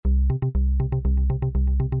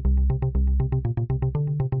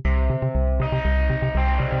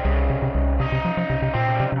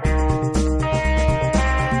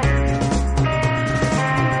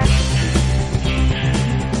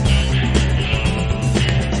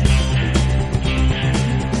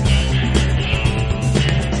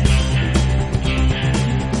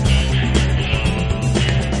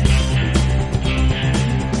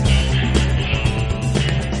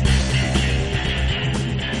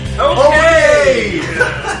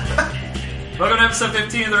episode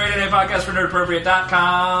 15 of the Rated A Podcast for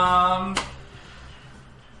NerdAppropriate.com.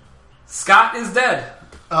 Scott is dead.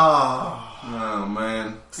 Oh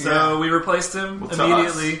man. So we replaced him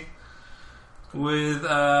immediately with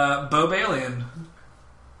Bo Balian.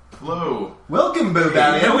 Hello. Welcome, Bo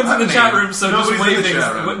Balian. No one's in the chat room, so just Nobody's waving. in the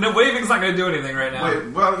chat room. No, waving's not going to do anything right now.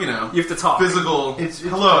 Wait, well, you know. You have to talk. Physical.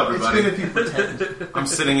 Hello, everybody. It's good if you pretend. I'm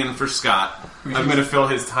sitting in for Scott. I'm going to fill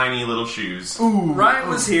his tiny little shoes. Ooh. Ryan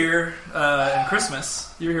was here in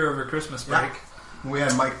Christmas. You were here over Christmas break. Yeah. We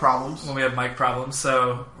had mic problems. When we had mic problems,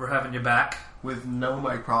 so we're having you back. With no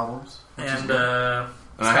mic problems. And I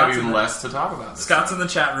have even less to talk about. Scott's in the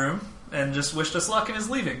chat room and just wished us luck and is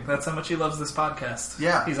leaving. That's how much he loves this podcast.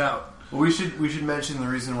 Yeah. He's out. Well, we should mention the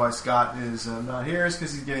reason why Scott is not here is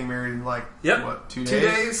because he's getting married in 2 days? 2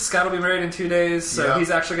 days. Scott will be married in 2 days, so Yep.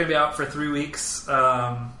 he's actually going to be out for 3 weeks.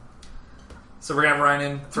 So we're going to have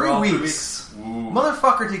Ryan in for 3 all weeks. 3 weeks. Ooh.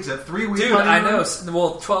 Motherfucker takes a 3-week Dude, honeymoon. I know.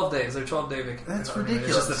 Well, 12 days. They're 12-day vacation. That's It's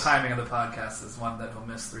ridiculous. just the timing of the podcast is one that he'll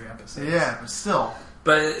miss 3 episodes. Yeah, but still.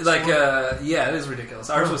 But, like, yeah, it is ridiculous.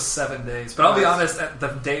 Ours was 7 days. But I'll be honest, at the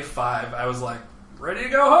day 5, I was like, ready to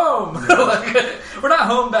go home. Yeah. Like, we're not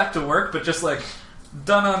home back to work, but just, like,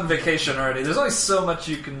 done on vacation already. There's only so much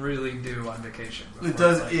you can really do on vacation. It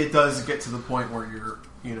does get to the point where you're,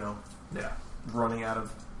 Yeah. running out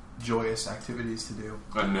of joyous activities to do.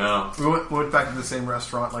 I know. We went back to the same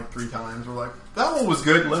restaurant 3 times. We're like, that one was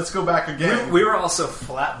good. Let's go back again. We were also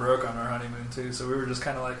flat broke on our honeymoon, too, so we were just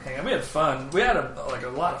kind of like, hanging out. We had fun. We had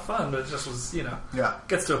a lot of fun, but it just was, Yeah.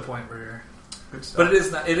 gets to a point where you're... Good stuff. But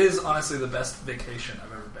it is honestly the best vacation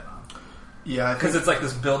I've ever been on. Yeah, Because it's like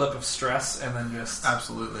this buildup of stress and then just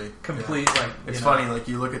absolutely complete, Yeah. like... It's funny, like,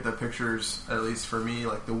 you look at the pictures, at least for me,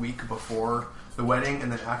 like, the week before the wedding and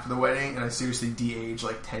then after the wedding, and I seriously de-age,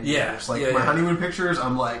 10 years. My honeymoon pictures,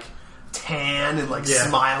 I'm, tan and,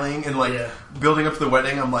 smiling, and, building up to the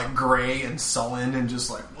wedding, I'm, gray and sullen and just,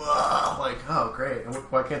 whoa, oh, great.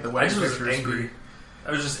 Why can't the I wedding just was pictures angry.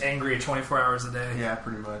 I was just angry 24 hours a day. Yeah,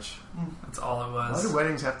 pretty much. That's all it Why was. do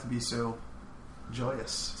weddings have to be so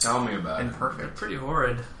joyous Tell me about and it. They're perfect? pretty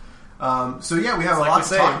horrid. So, yeah, we have It's a lot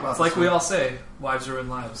to talk about. It's like we all say, wives ruin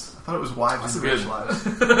lives. I thought it was wives That's and good. rich lives.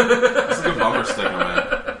 That's a good bumper sticker, man.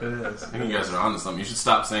 It is. I think you guys are onto something. You should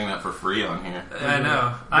stop saying that for free on here. I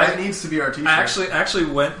know. That needs to be our t-shirt. I actually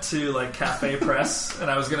went to Cafe Press and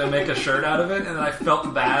I was gonna make a shirt out of it, and then I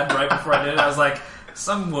felt bad right before I did it. I was like,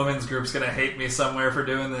 some women's group's gonna hate me somewhere for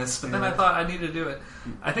doing this, but then I thought I need to do it.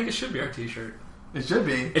 I think it should be our t-shirt. It should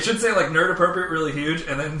be. It should say nerd appropriate really huge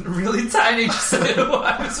and then really tiny just say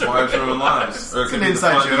wives ruin lives. Or it It's could an be the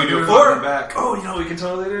inside front, joke. You can do a Or- front and back. Oh, you know what we can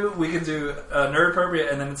totally do? We can do nerd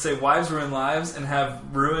appropriate and then say wives ruin lives and have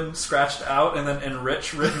ruin scratched out and then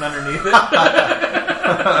enrich written underneath it.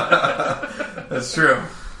 That's true.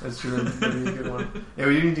 That's true. That'd be a good one. Yeah,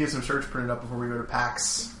 we need to get some shirts printed up before we go to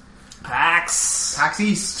PAX. PAX. PAX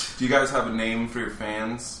East. Do you guys have a name for your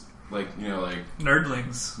fans?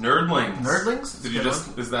 Nerdlings. Nerdlings. Nerdlings? Did you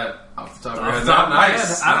just... Is that off the top of your Off head? the top of my head,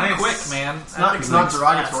 Nice. I'm Nice. quick, man. It's not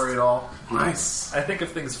derogatory at all. Nice. I think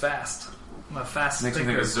of things fast. I'm a fast Makes me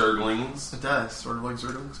thinker. think of Zerglings. It does. Sort of like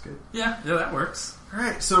Zerda looks good. Yeah, that works.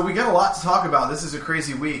 Alright, so we got a lot to talk about. This is a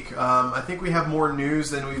crazy week. I think we have more news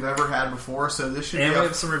than we've ever had before, so this should And be we a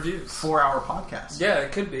have some reviews. 4-hour podcast. Yeah,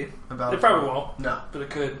 it could be. About It probably won't, No. but it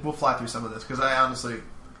could. We'll fly through some of this, because I honestly...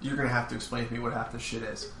 You're going to have to explain to me what half this shit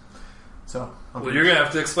is. So... Well, you're going to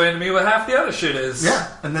have to explain to me what half the other shit is. Yeah,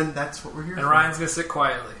 and then that's what we're here And for. Ryan's going to sit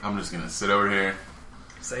quietly. I'm just going to sit over here,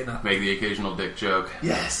 Say nothing. make the occasional dick joke.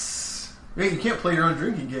 Yes! Yeah, you can't play your own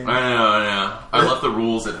drinking game. I know. I left the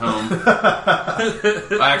rules at home.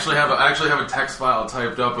 I actually have a text file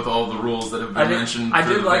typed up with all the rules that have been mentioned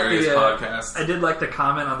through the various podcasts. I did like the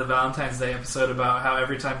comment on the Valentine's Day episode about how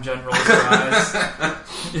every time Jen rolls her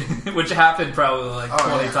eyes, which happened probably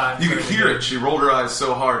 20 times. You could hear it. She rolled her eyes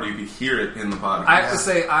so hard you could hear it in the podcast. I have to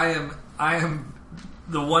say, I am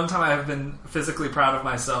the one time I have been physically proud of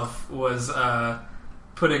myself was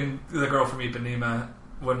putting the girl from Ipanema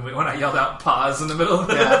when I yelled out pause in the middle of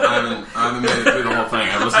it. Yeah. I haven't made it through the whole thing.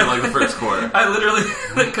 I listened to the first quarter. I literally,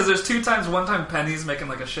 because there's 2 times. One time Penny's making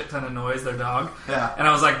a shit ton of noise, their dog. Yeah. And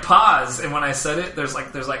I was like, pause. And when I said it, there's a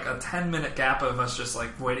 10-minute gap of us just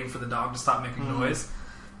waiting for the dog to stop making noise.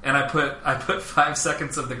 And I put 5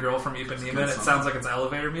 seconds of the girl from Ipanema, and it sounds like it's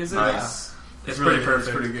elevator music. Nice. It's really pretty good. perfect.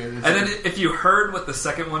 It's pretty good. And then if you heard what the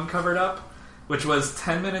second one covered up, which was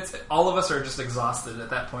 10 minutes, all of us are just exhausted at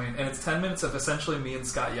that point, and it's 10 minutes of essentially me and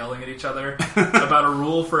Scott yelling at each other about a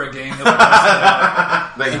rule for a game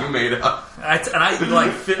that That you made up.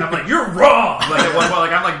 I'm like, you're wrong! At one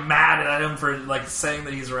point, I'm mad at him for saying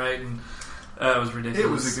that he's right, and It was ridiculous. It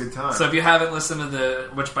was a good time. So if you haven't listened to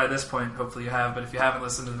which by this point, hopefully you have, but if you haven't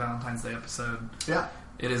listened to the Valentine's Day episode,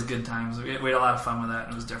 it is good times. We had a lot of fun with that,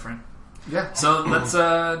 and it was different. Yeah. So let's,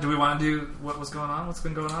 do we want to do what was going on? What's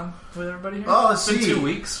been going on with everybody here? Oh, let's see. It's been 2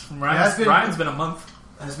 weeks. Ryan's been a month.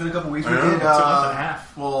 It's been a couple weeks. We did, 2 months and a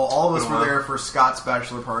half. Well, all of us were there for Scott's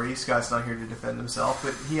bachelor party. Scott's not here to defend himself,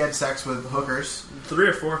 but he had sex with hookers. 3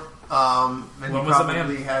 or 4. And one was a man.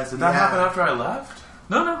 Did that happen after I left?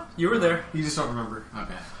 No, you were there. You just don't remember.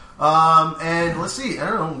 Okay. And let's see. I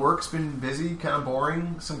don't know. Work's been busy, kind of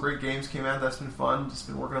boring. Some great games came out. That's been fun. Just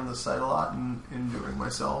been working on the site a lot and enjoying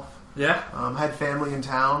myself. Yeah. Had family in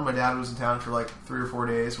town. My dad was in town for like 3 or 4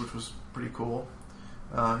 days, which was pretty cool.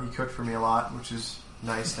 He cooked for me a lot, which is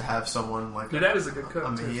nice to have someone like... Your dad is a good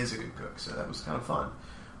cook. He is a good cook, so that was kind of fun.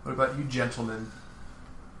 What about you, gentlemen?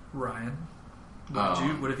 Ryan?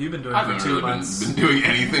 What have you been doing for 2 months? Been doing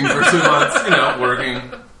anything for 2 months. Working.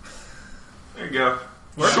 There you go.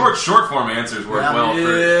 Short form answers work well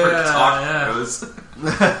for talk.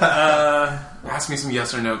 Ask me some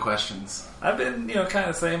yes or no questions. I've been, kind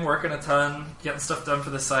of the same, working a ton, getting stuff done for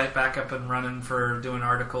the site, back up and running for doing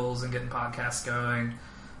articles and getting podcasts going.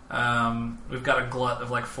 We've got a glut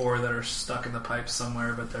of like 4 that are stuck in the pipes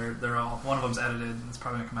somewhere, but they're all, one of them's edited and it's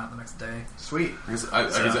probably going to come out the next day. Sweet.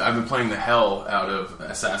 I've been playing the hell out of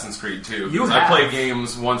Assassin's Creed 2. I play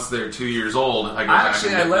games once they're 2 years old.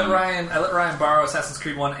 I let Ryan borrow Assassin's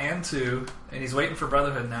Creed 1 and 2, and he's waiting for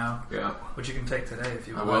Brotherhood now. Yeah. Which you can take today if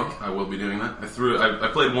you would like. I will be doing that. I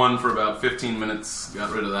played 1 for about 15 minutes,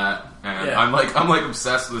 got rid of that, and I'm like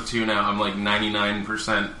obsessed with 2 now. I'm like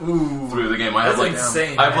 99% through the game. That's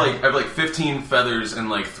insane. I have like 15 feathers and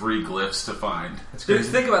like 3 glyphs to find. Dude,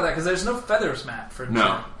 think about that, because there's no feathers map for 2.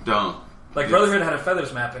 No, don't. Brotherhood had a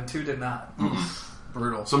feathers map and 2 did not.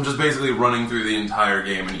 Brutal. So I'm just basically running through the entire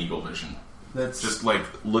game in Eagle Vision. That's just like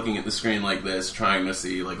looking at the screen like this, trying to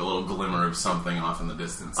see like a little glimmer of something off in the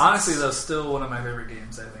distance. Honestly, though, still one of my favorite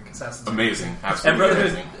games. I think Assassin's Creed. Amazing, absolutely. And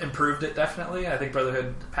Brotherhood improved it definitely. I think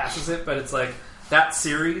Brotherhood passes it, but it's like that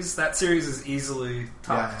series. That series is easily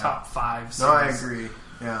top 5. Series. No, I agree.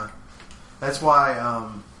 Yeah, that's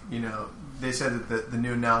why they said that the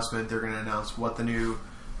new announcement, they're going to announce what the new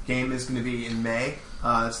game is going to be in May.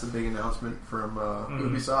 That's the big announcement from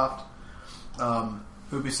Ubisoft.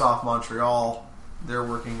 Ubisoft Montreal, they're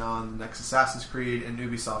working on the next Assassin's Creed, and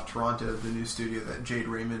Ubisoft Toronto, the new studio that Jade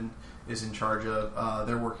Raymond is in charge of,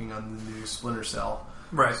 they're working on the new Splinter Cell.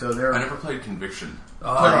 Right. So I never played Conviction.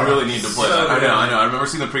 I really need to play that. I know. I remember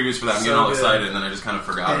seeing the previews for that and getting all excited, and then I just kind of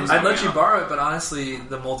forgot. I'd let you borrow it, but honestly,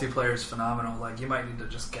 the multiplayer is phenomenal. Like, you might need to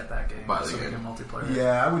just get that game. Buy the game. Multiplayer.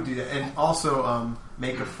 Yeah, I would do that. And also,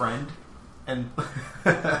 make a friend. And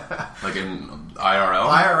like in IRL?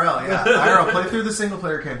 IRL, yeah. IRL, play through the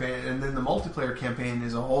single-player campaign, and then the multiplayer campaign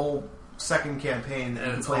is a whole second campaign that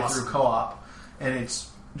you can play through co-op, and it's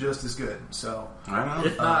just as good. So,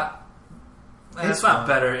 if not, it's not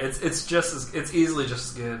better. It's just as, it's easily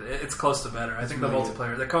just as good. It's close to better. I think really the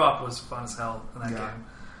multiplayer, the co-op was fun as hell in that game,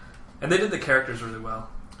 and they did the characters really well.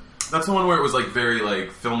 That's the one where it was like very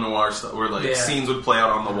like film noir stuff, where like scenes would play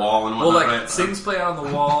out on the wall and whatnot. Well, like scenes play out on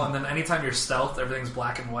the wall, and then anytime you're stealthed, everything's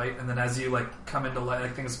black and white, and then as you like come into light,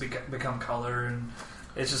 like things become color, and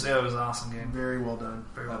it was an awesome game. Very well done.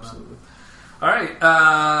 Very well Absolutely. Done. All right,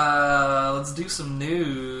 let's do some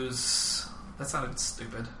news. That sounded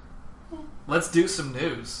stupid. Let's do some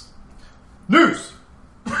news. News.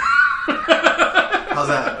 How's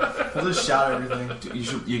that? I'll just shout everything.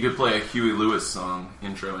 You could play a Huey Lewis song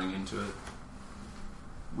introing into it.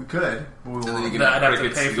 We could. I'd have to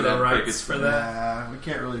pay for the rights for that. Yeah, we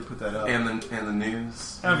can't really put that up. And the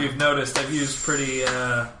news. I don't know if you've noticed, I've used pretty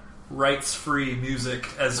rights-free music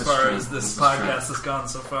as far as this podcast has gone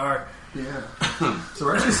so far. Yeah. So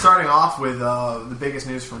we're actually starting off with the biggest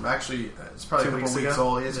news from it's probably a couple weeks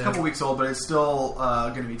old. It's a couple weeks old, but it's still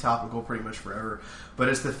going to be topical pretty much forever. But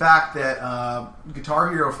it's the fact that Guitar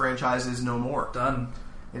Hero franchise is no more. Done.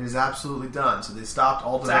 It is absolutely done. So they stopped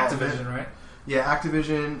all development. It's Activision, right? Yeah,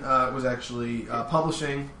 Activision was actually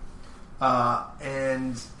publishing,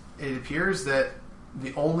 and it appears that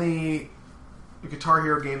the only Guitar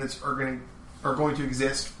Hero game that's are going to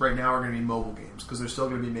exist right now are going to be mobile games, because they're still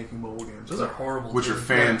going to be making mobile games. Those are horrible. Which are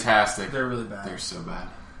fantastic. They're really bad. They're so bad.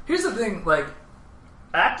 Here's the thing, like,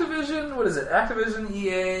 Activision, what is it? Activision,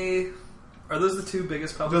 EA, are those the 2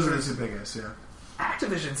 biggest publishers? Those are the 2 biggest, yeah.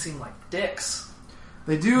 Activision seem like dicks.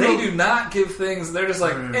 They do. They do not give things. They're just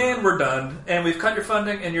like, and we're done, and we've cut your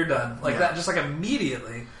funding, and you're done, like that. Just like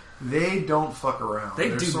immediately. They don't fuck around.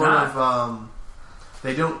 They're do not.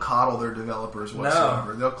 They don't coddle their developers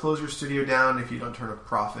whatsoever. No. They'll close your studio down if you don't turn a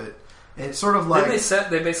profit, It's sort of like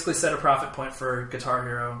they basically set a profit point for Guitar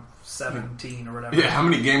Hero 17 or whatever. Yeah, how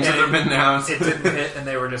many games have there been now? It didn't hit, and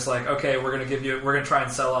they were just like, okay, we're gonna try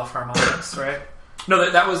and sell off Harmonix, right?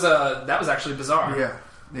 No, that was actually Bizarre. Yeah.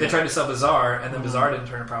 They tried to sell Bizarre, and then Bizarre didn't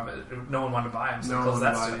turn a profit. No one wanted to buy them, so they closed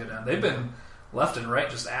that studio down. They've been left and right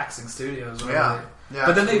just axing studios. Yeah,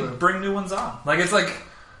 but then they bring new ones on. Like it's like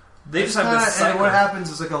they just have this cycle. And what happens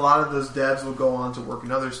is like a lot of those devs will go on to work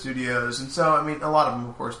in other studios, and so I mean, a lot of them,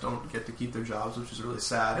 of course, don't get to keep their jobs, which is really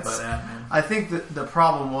sad. It's sad, man. I think that the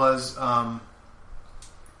problem was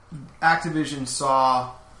Activision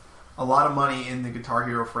saw a lot of money in the Guitar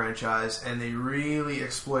Hero franchise, and they really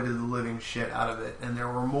exploited the living shit out of it. And there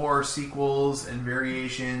were more sequels and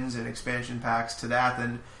variations and expansion packs to that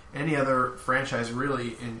than any other franchise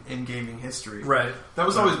really in gaming history. Right. That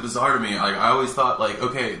was always bizarre to me. Like I always thought, like,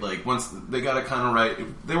 okay, like once they got it kind of right,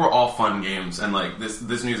 they were all fun games, and like this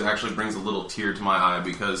news actually brings a little tear to my eye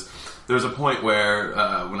because there was a point where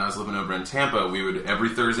when I was living over in Tampa, we would every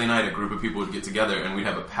Thursday night a group of people would get together and we'd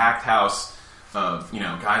have a packed house of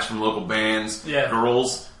guys from local bands,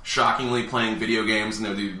 girls shockingly playing video games, and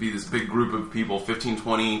there would be this big group of people, 15,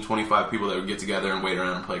 20, 25 people that would get together and wait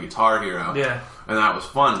around and play Guitar Hero. Yeah. And that was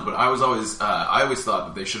fun, but I always thought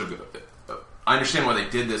that they should have. I understand why they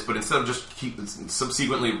did this, but instead of just keep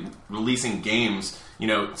subsequently releasing games,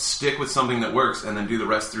 stick with something that works and then do the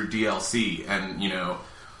rest through DLC and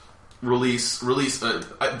release.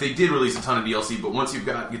 They did release a ton of DLC, but once you've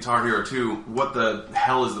got Guitar Hero 2, what the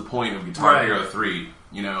hell is the point of Guitar Hero 3?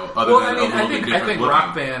 I think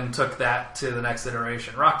Rock Band took that to the next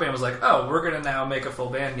iteration. Rock Band was like, oh, we're going to now make a full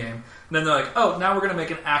band game. And then they're like, oh, now we're going to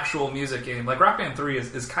make an actual music game. Like, Rock Band 3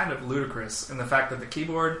 is kind of ludicrous in the fact that the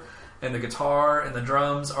keyboard and the guitar and the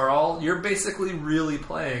drums are all, you're basically really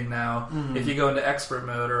playing now if you go into expert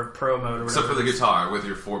mode or pro mode or whatever. Except for the guitar with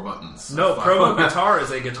your 4 buttons. No, pro mode guitar is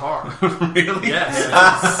a guitar. Really? Yes,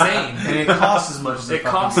 it's insane. And it costs as much as it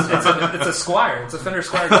costs. It's a Squier. It's a Fender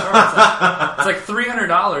Squier guitar. It's like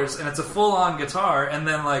 $300, and it's a full-on guitar, and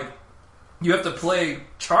then like you have to play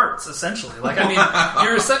charts essentially. Like I mean,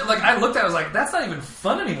 I looked at it, I was like, that's not even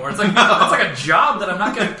fun anymore. It's like that's like a job that I'm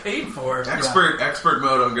not getting paid for. Expert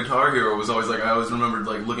mode on Guitar Hero was always like I always remembered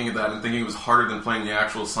like looking at that and thinking it was harder than playing the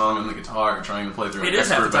actual song on the guitar and trying to play through. It is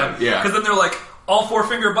half the time, yeah. Because then they're like all 4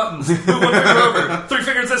 finger buttons, move 1 finger over, 3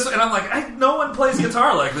 fingers this way, and I'm like, no one plays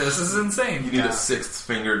guitar like this. This is insane. You need a 6th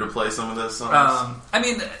finger to play some of those songs. I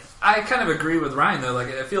mean, I kind of agree with Ryan though. Like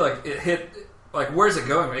I feel like it hit. Like where's it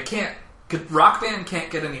going? It can't. Rock Band can't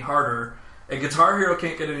get any harder, and Guitar Hero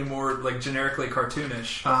can't get any more like generically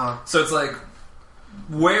cartoonish. So it's like,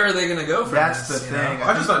 where are they going to go from this? That's the thing.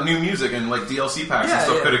 I just thought new music and like DLC packs and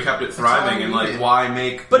stuff could have kept it thriving. And like, why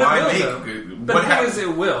make? But why it will. Make, but the thing is,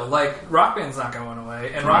 it will. Like Rock Band's not going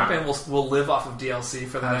away, and Rock Band will live off of DLC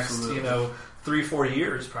for the next 3-4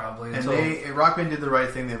 years probably. And Rock Band did the right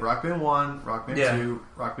thing. They have Rock Band 1, Rock Band 2,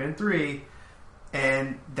 Rock Band 3.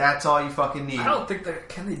 And that's all you fucking need. I don't think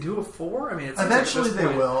can they do a 4? I mean, eventually they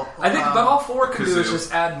will. I think, but all 4 can do is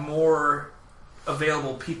just add more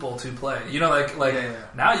available people to play.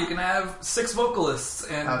 Now you can have 6 vocalists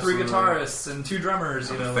and 3 guitarists and 2 drummers.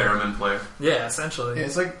 Theremin player. Yeah, essentially. Yeah,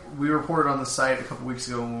 it's like we reported on the site a couple weeks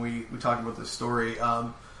ago when we talked about this story.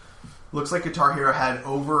 Looks like Guitar Hero had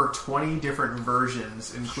over 20 different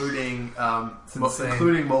versions, including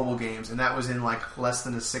mobile games, and that was in like less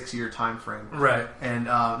than a 6-year time frame. Right. And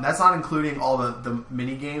that's not including all the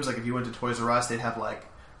mini games. Like if you went to Toys R Us, they'd have like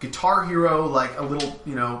Guitar Hero, like a little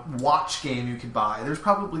watch game you could buy. There's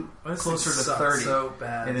probably closer to 30. So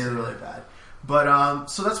bad, and they're really bad. But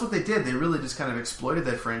so that's what they did. They really just kind of exploited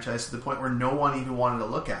that franchise to the point where no one even wanted to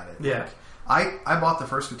look at it. Yeah. Like, I bought the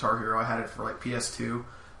first Guitar Hero. I had it for like PS2.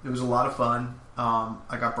 It was a lot of fun.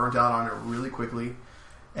 I got burnt out on it really quickly.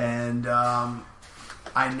 And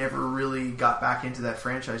I never really got back into that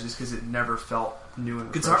franchise just because it never felt new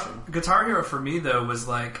and refreshing. Guitar Hero for me, though, was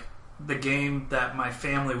like the game that my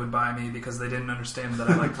family would buy me because they didn't understand that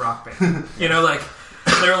I liked Rock Band. They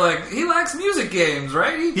were like, he likes music games,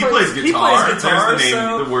 right? He plays guitar. There's the name,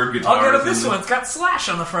 so the word guitar. I'll get this one. It's got Slash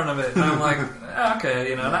on the front of it. And I'm like,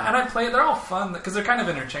 okay, and I play. They're all fun because they're kind of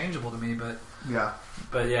interchangeable to me, but yeah.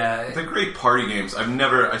 But yeah, they're great party games.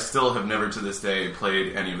 I still have never to this day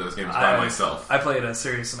played any of those games by myself. I played a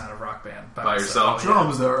serious amount of Rock Band by yourself.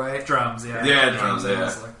 Drums, though, right? Drums, yeah. Yeah, drums, yeah.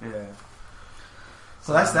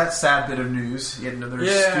 So that's that sad bit of news. Yet another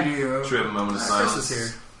studio. Should we have a moment of silence? Chris is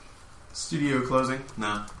here. Studio closing. No.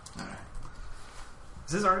 All right.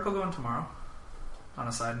 Is this article going tomorrow? On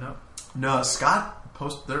a side note. No, Scott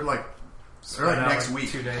they're like next week.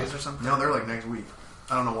 2 days or something. No, they're like next week.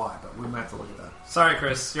 I don't know why, but we might have to look at that. Sorry,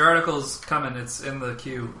 Chris. Your article's coming. It's in the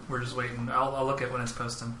queue. We're just waiting. I'll look at when it's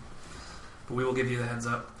posting. But we will give you the heads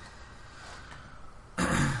up.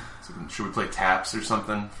 So should we play taps or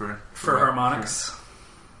something for harmonics?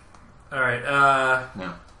 All right.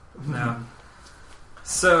 No.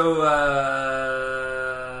 So,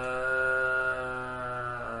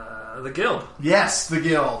 the Guild. Yes, the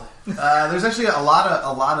Guild. There's actually a lot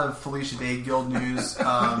of Felicia Day Guild news. You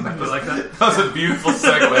like that? That was a beautiful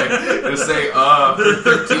segue to say for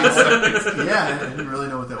 13 seconds. Yeah, I didn't really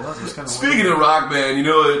know what that was. It was kind of Speaking of rock band, you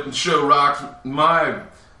know what show rocked my...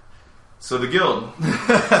 So the Guild.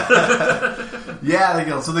 Yeah, the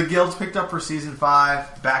Guild. So the Guild's picked up for Season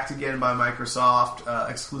 5, backed again by Microsoft,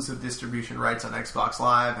 exclusive distribution rights on Xbox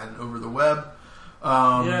Live and over the web.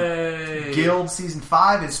 Yay! Guild Season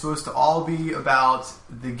 5 is supposed to all be about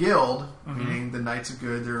the Guild, meaning the Knights of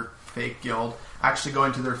Good, their fake guild, actually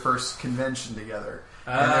going to their first convention together.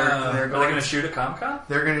 Are they going to shoot at Comic-Con?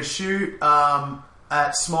 They're going to shoot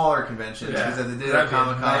at smaller conventions, because at the day of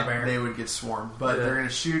Comic-Con they would get swarmed. But they're going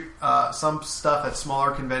to shoot some stuff at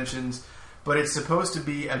smaller conventions, but it's supposed to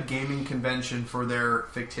be a gaming convention for their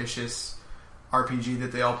fictitious RPG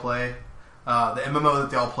that they all play. The MMO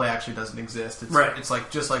that they all play actually doesn't exist. It's like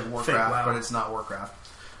just like Warcraft, but it's not Warcraft.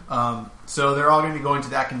 So they're all going to be going to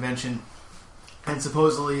that convention, and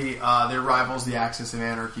supposedly their rivals, the Axis of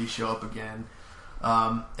Anarchy, show up again.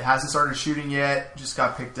 It hasn't started shooting yet; just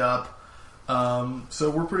got picked up. So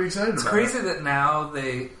we're pretty excited about it. It's crazy that now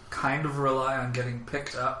they kind of rely on getting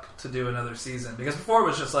picked up to do another season. Because before it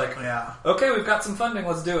was just like, okay, we've got some funding,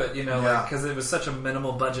 let's do it. Because it was such a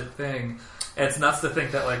minimal budget thing. And it's nuts to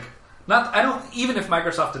think that, like, even if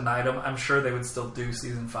Microsoft denied them, I'm sure they would still do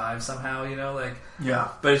Season 5 somehow,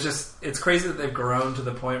 But it's crazy that they've grown to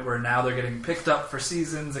the point where now they're getting picked up for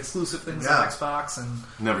seasons, exclusive things on Xbox, and...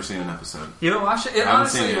 Never seen an episode. You don't watch it? I haven't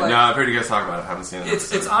seen it. No, I've heard you guys talk about it. I haven't seen it.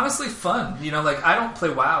 It's honestly fun. I don't play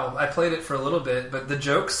WoW. I played it for a little bit, but the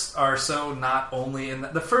jokes are so not only in...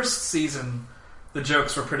 The first season, the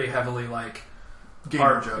jokes were pretty heavily, like...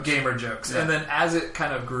 Gamer jokes. Yeah. And then as it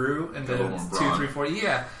kind of grew into 2, 3, 4...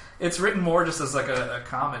 Yeah. It's written more just as like a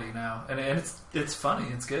comedy now, and it's funny.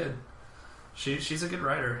 It's good. She's a good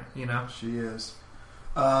writer, She is.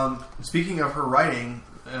 Speaking of her writing,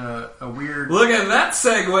 a weird... Look at that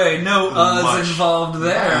segue. No uhs involved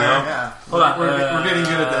there. Yeah. Hold on. We're getting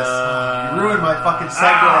good at this. You ruined my fucking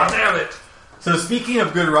segue. Damn it. So speaking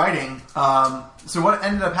of good writing, so what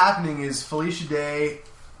ended up happening is Felicia Day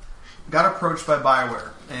got approached by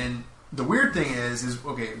BioWare, and the weird thing is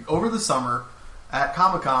okay, over the summer... At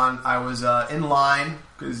Comic-Con, I was in line,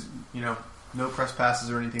 because, no press passes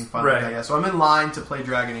or anything fun like that. So I'm in line to play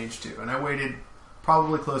Dragon Age 2, and I waited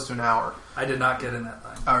probably close to an hour. I did not get in that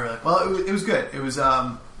line. Oh, really? Well, it was good. It was,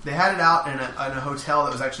 they had it out in a hotel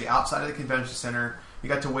that was actually outside of the convention center. You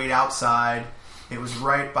got to wait outside. It was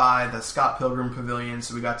right by the Scott Pilgrim Pavilion,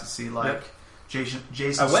 so we got to see, Jason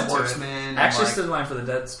Schwartzman. I actually stood in line for the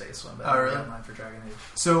Dead Space one, but I really? didn't get in line for Dragon Age.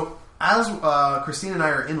 So, as Christine and I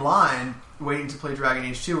are in line... waiting to play Dragon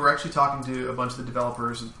Age 2, we're actually talking to a bunch of the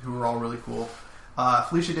developers who are all really cool.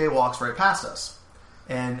 Felicia Day walks right past us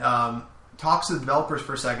and talks to the developers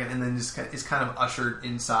for a second, and then just is kind of ushered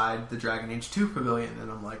inside the Dragon Age 2 pavilion. And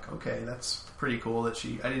I'm like, okay, that's pretty cool that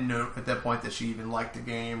I didn't know at that point that she even liked the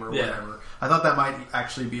game or whatever. I thought that might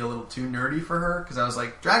actually be a little too nerdy for her, because I was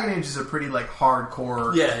like, Dragon Age is a pretty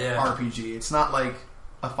hardcore RPG. It's not like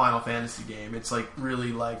a Final Fantasy game. It's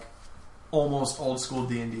really almost old school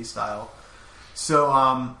D&D style.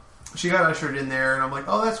 So she got ushered in there, and I'm like,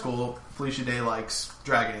 oh, that's cool. Felicia Day likes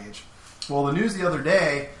Dragon Age. Well, the news the other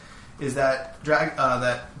day is that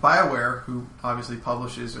that BioWare, who obviously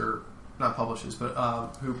publishes, or not publishes, but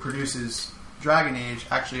who produces Dragon Age,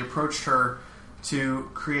 actually approached her to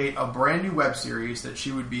create a brand new web series that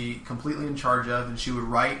she would be completely in charge of, and she would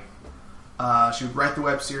write the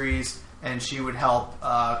web series, and she would help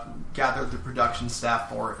gather the production staff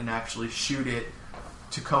for it and actually shoot it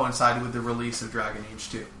to coincide with the release of Dragon Age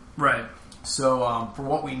 2. Right. So, for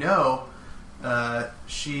what we know,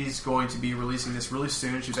 she's going to be releasing this really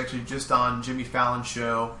soon. She was actually just on Jimmy Fallon's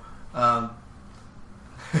show. Brian's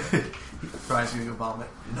going to go vomit.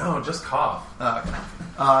 No, just cough. Okay.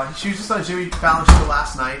 She was just on Jimmy Fallon's show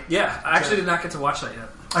last night. Yeah, I actually did not get to watch that yet.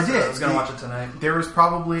 I did. I was going to watch it tonight. There was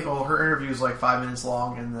probably... Well, her interview was 5 minutes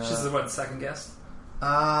long. And she's the second guest?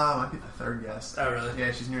 Might be the third guest. Oh, really?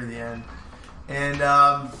 Yeah, she's near the end. And,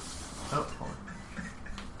 hold on.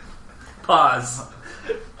 Pause.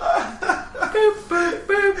 They're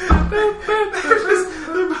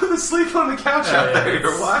both asleep on the couch out there.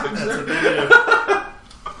 Your wives. That's what they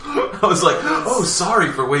do. I was like, oh,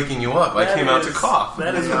 sorry for waking you up. I came out to cough.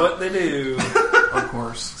 That is what they do. Of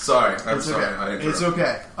course. Sorry. I'm sorry. Okay. It's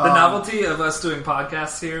okay. The novelty of us doing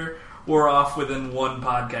podcasts here wore off within one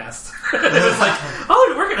podcast. It was like,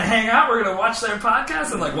 oh, we're going to hang out. We're going to watch their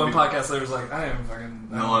podcast. And like one podcast later was like, I am fucking...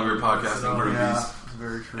 No longer podcasting movies. Yeah,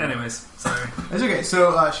 very true. Anyways, sorry. It's okay.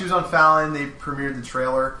 So she was on Fallon. They premiered the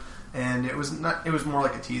trailer. And it was more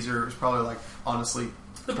like a teaser. It was probably like, honestly...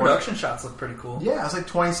 The production shots look pretty cool. Yeah, it's like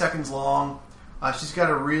 20 seconds long. She's got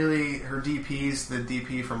her DP's the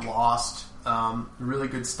DP from Lost. Really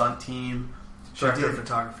good stunt team. Director of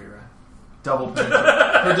photography, right? Double penetration.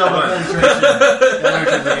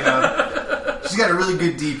 She's got a really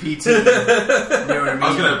good DP team. You know what I mean? I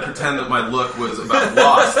was going to pretend that my look was about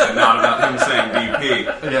Lost and not about him saying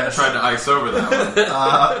DP. Yes. I tried to ice over that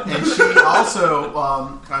one. And she also,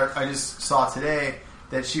 I just saw today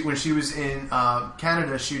that when she was in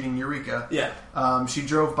Canada shooting Eureka, she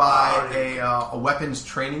drove by a weapons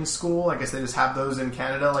training school. I guess they just have those in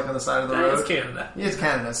Canada, like on the side of the road. It's Canada. Yeah, it's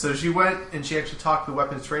Canada. So she went and she actually talked to the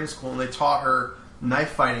weapons training school, and they taught her knife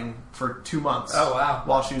fighting for 2 months. Oh, wow.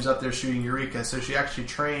 While she was up there shooting Eureka. So she actually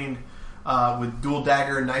trained with dual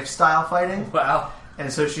dagger knife style fighting. Wow.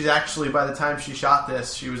 And so she's actually, by the time she shot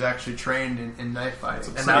this, she was actually trained in knife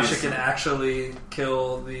fighting. And now she can actually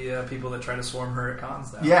kill the people that try to swarm her at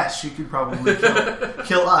cons now. Yes, she could probably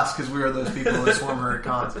kill us, because we are those people that swarm her at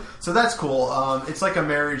cons. So that's cool. It's like a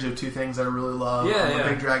marriage of two things that I really love. I'm a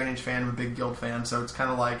big Dragon Age fan, I'm a big Guild fan, so it's kind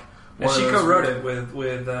of like... And she co-wrote it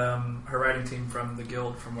with her writing team from the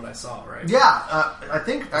Guild, from what I saw, right? Yeah, I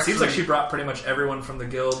think actually... It seems like she brought pretty much everyone from the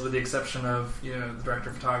Guild, with the exception of, the director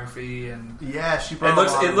of photography, and... Yeah, she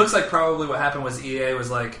brought It looks like probably what happened was EA was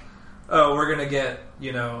like, oh, we're going to get,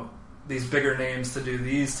 these bigger names to do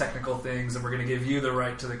these technical things, and we're going to give you the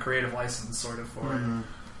right to the creative license, sort of, for it.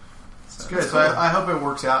 It's good. So I hope it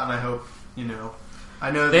works out, and I hope, I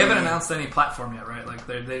know they haven't announced any platform yet, right? Like,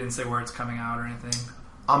 they didn't say where it's coming out or anything.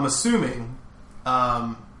 I'm assuming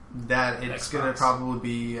that it's going to probably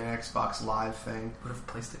be an Xbox Live thing. What if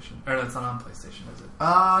PlayStation? Or it's not on PlayStation, is it?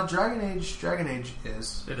 Dragon Age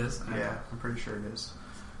is. It is? Okay. Yeah, I'm pretty sure it is.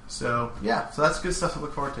 So, so that's good stuff to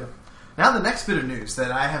look forward to. Now the next bit of news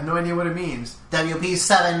that I have no idea what it means.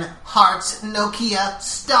 WP7 Hearts Nokia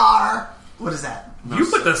Star. What is that? You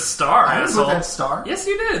put the star, I asshole. put that star? Yes,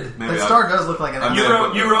 you did. That star does look like an...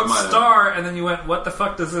 You wrote star, and then you went, what the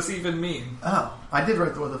fuck does this even mean? Oh, I did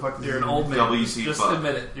write what the fuck does You're this an mean? old man. WC Just fuck.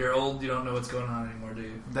 admit it. You're old, you don't know what's going on anymore, do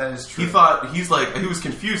you? That is true. He was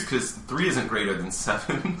confused because 3 isn't greater than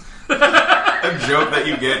 7. A joke that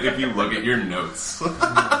you get if you look at your notes.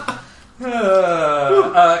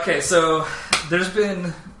 Okay, so there's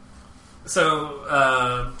been...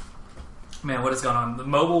 man, what has gone on? The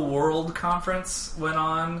Mobile World Conference went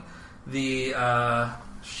on. There's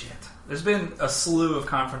been a slew of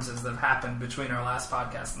conferences that have happened between our last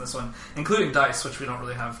podcast and this one, including DICE, which we don't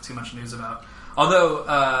really have too much news about.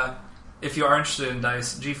 Although, if you are interested in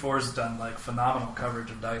DICE, G4's done phenomenal coverage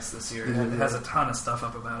of DICE this year. It has a ton of stuff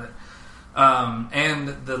up about it.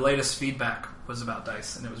 And the latest feedback was about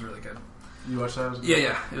DICE, and it was really good. You watched that?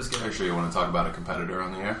 Yeah, it was good. Are you sure you want to talk about a competitor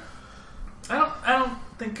on the air? I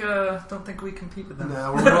don't think we compete with them.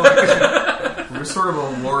 No, we're sort of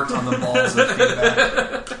a wart on the balls of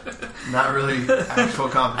feedback. Not really actual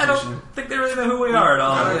competition. I don't think they really know who we are at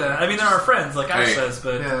all. No. Yeah. I mean, they're our friends, like Ash says,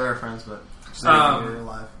 but yeah, they're our friends, but they're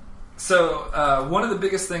alive. So one of the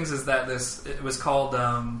biggest things is that it was called.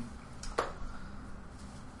 Oh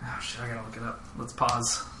shit! I gotta look it up. Let's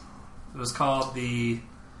pause. It was called the.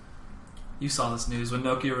 You saw this news when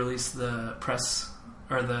Nokia released the press.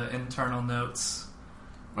 Or the internal notes.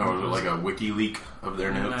 Oh, was it like a wiki leak of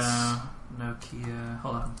their notes? No, Nokia.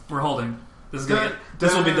 Hold on, we're holding. This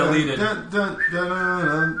will be deleted. So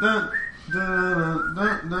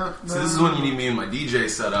this is when you need me and my DJ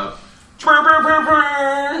set up.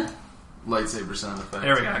 Lightsaber sound effect.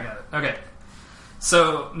 There we go. I got it. Okay.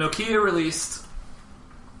 So Nokia released.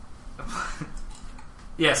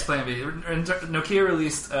 Yes, Plan B. Nokia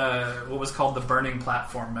released what was called the Burning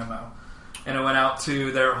Platform memo. And it went out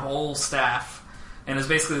to their whole staff. And it's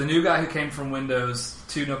basically the new guy who came from Windows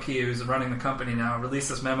to Nokia, who's running the company now, released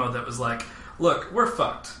this memo that was like, look, we're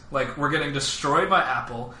fucked. We're getting destroyed by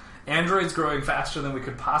Apple. Android's growing faster than we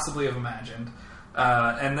could possibly have imagined.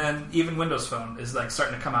 And then even Windows Phone is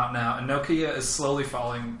starting to come out now. And Nokia is slowly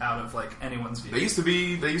falling out of anyone's view. They used to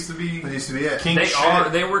be it. King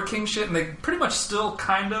shit. They were king shit, and they pretty much still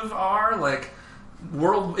kind of are.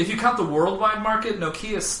 If you count the worldwide market,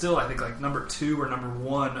 Nokia is still, I think, number 2 or number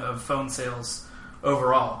 1 of phone sales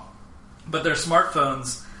overall. But their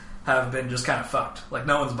smartphones have been just kind of fucked. Like,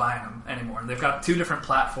 no one's buying them anymore. They've got 2 different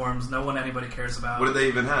platforms. No one anybody cares about. What did they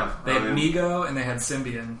even have? They had Migo and they had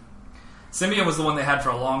Symbian. Symbian was the one they had for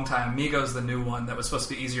a long time. Migo's the new one that was supposed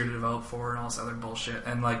to be easier to develop for and all this other bullshit.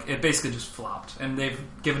 And, like, it basically just flopped. And they've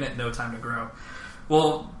given it no time to grow.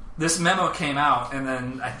 Well, this memo came out, and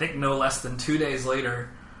then I think no less than 2 days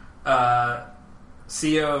later,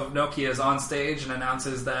 CEO of Nokia is on stage and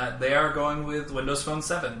announces that they are going with Windows Phone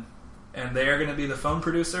 7. And they are going to be the phone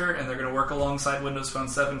producer, and they're going to work alongside Windows Phone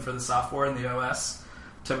 7 for the software and the OS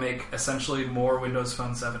to make essentially more Windows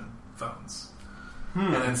Phone 7 phones.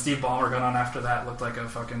 And then Steve Ballmer got on after that, looked like a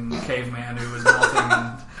fucking caveman who was melting.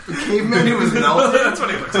 A caveman who was melting? That's what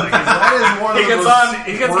he looks like. That is one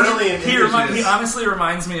of the most he honestly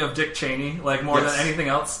reminds me of Dick Cheney, like more than anything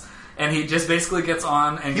else. And he just basically gets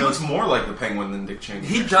on and he looks more like the Penguin than Dick Cheney.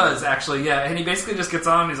 He does, actually, yeah. And he basically just gets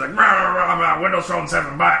on and he's like, rah, rah, rah, Windows Phone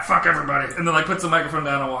 7, buy it, fuck everybody. And then like puts the microphone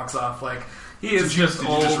down and walks off. Like, he is just Did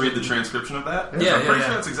old. you just read the transcription of that? Yeah, I'm pretty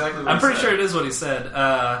sure that's exactly what I'm he pretty said. sure it is what he said.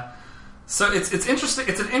 So it's interesting.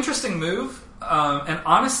 It's an interesting move. And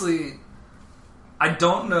honestly, I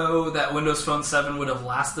don't know that Windows Phone 7 would have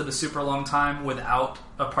lasted a super long time without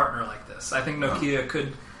a partner like this. I think Nokia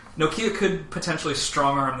could potentially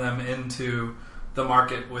strong arm them into the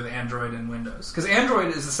market with Android and Windows. Because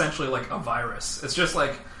Android is essentially like a virus. It's just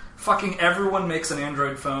like fucking everyone makes an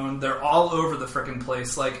Android phone. They're all over the frickin'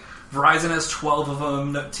 place. Like, Verizon has 12 of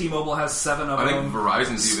them. T-Mobile has 7 of them. I think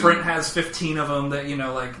Verizon's Sprint has 15 of them. That, you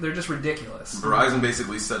know, like, they're just ridiculous. Verizon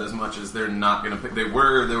basically said as much as they're not going to pick. There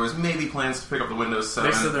was maybe plans to pick up the Windows 7.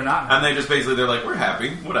 They said they're not. And they just basically, they're like, we're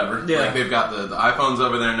happy, whatever. Yeah. Like, they've got the iPhones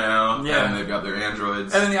over there now, Yeah. and they've got their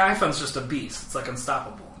Androids. And then the iPhone's just a beast. It's like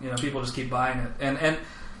unstoppable. You know, people just keep buying it. And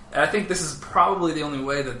I think this is probably the only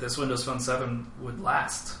way that this Windows Phone 7 would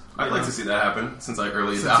last. I'd like to see that happen, since I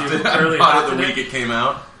early Since adopted you it. early I bought it the adopted week it came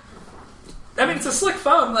out. I mean, it's a slick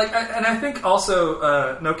phone. Like, and I think also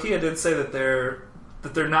Nokia did say that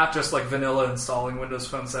they're not just like vanilla installing Windows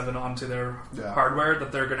Phone 7 onto their hardware.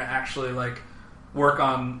 That they're going to actually like work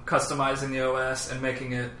on customizing the OS and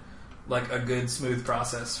making it like a good, smooth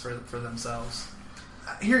process for themselves.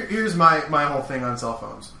 Here's my whole thing on cell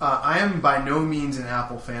phones. I am by no means an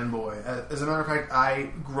Apple fanboy. As a matter of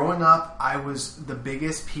fact, growing up, I was the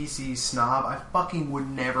biggest PC snob. I fucking would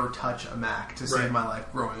never touch a Mac to save my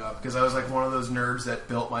life growing up because I was like one of those nerds that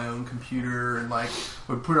built my own computer and like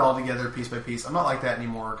would put it all together piece by piece. I'm not like that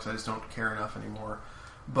anymore because I just don't care enough anymore.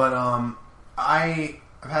 But I've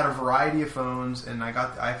had a variety of phones, and I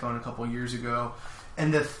got the iPhone a couple years ago.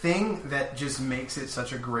 And the thing that just makes it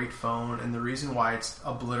such a great phone, and the reason why it's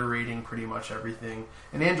obliterating pretty much everything,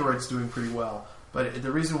 and Android's doing pretty well, but the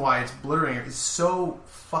reason why it's obliterating it is so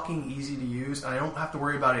fucking easy to use, and I don't have to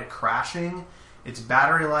worry about it crashing. It's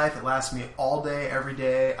battery life. It lasts me all day, every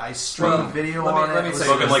day. I stream video on it. It's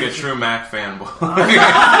looking like a true Mac fanboy.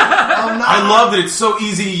 I love that it's so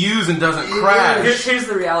easy to use and doesn't crash. Here's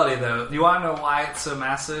the reality, though. You want to know why it's so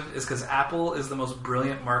massive? Is because Apple is the most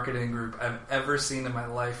brilliant marketing group I've ever seen in my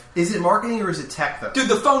life. Is it marketing or is it tech, though? Dude,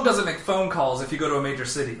 the phone doesn't make phone calls if you go to a major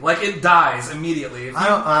city. Like, it dies immediately. If you,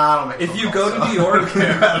 I don't make phone If you calls, go to New York,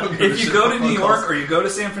 if you go to New York calls. or you go to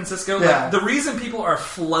San Francisco, like, the reason people are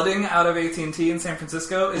flooding out of AT&T in San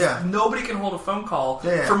Francisco is nobody can hold a phone call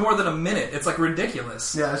for more than a minute. It's like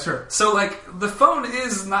ridiculous. Yeah, that's true. So like the phone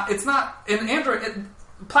is not. It's not in Android.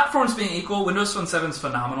 Platforms being equal, Windows Phone 7 is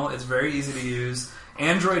phenomenal. It's very easy to use.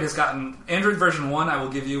 Android version 1. I will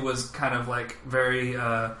give you was kind of like very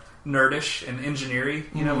nerdish and engineering,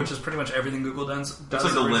 you know, which is pretty much everything Google does. It's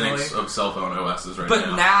like the Linux of cell phone OSs right now.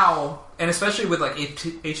 But now, and especially with like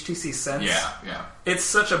HTC Sense, it's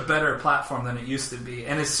such a better platform than it used to be,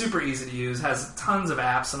 and it's super easy to use. Has tons of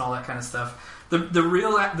apps and all that kind of stuff. The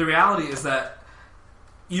reality is that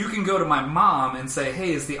you can go to my mom and say,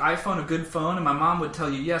 "Hey, is the iPhone a good phone?" And my mom would tell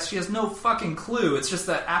you, "Yes." She has no fucking clue. It's just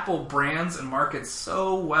that Apple brands and markets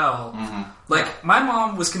so well. Like my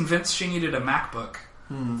mom was convinced she needed a MacBook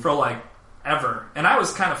for like ever, and I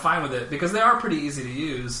was kind of fine with it because they are pretty easy to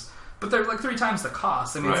use, but they're like 3 times the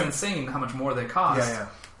cost. I mean, it's insane how much more they cost.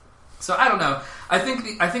 So I don't know. I think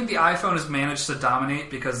the iPhone has managed to dominate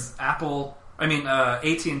because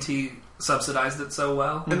AT&T subsidized it so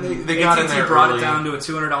well. And they got in there brought early. it down to a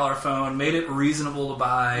 $200 phone, made it reasonable to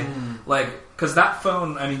buy. Like, because that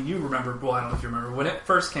phone, I mean, you remember, well, I don't know if you remember, when it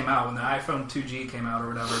first came out, when the iPhone 2G came out or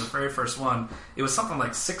whatever, the very first one, it was something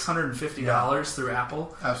like $650 through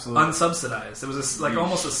Apple. Absolutely. Unsubsidized. It was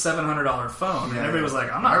almost a $700 phone. And everybody was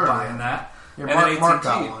like, I'm not buying that. Yeah, and Mark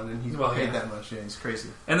then AT&T, got one, and he paid that much. Yeah, he's crazy.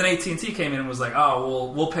 And then AT&T came in and was like,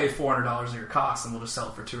 "Oh, we'll pay $400 of your cost, and we'll just sell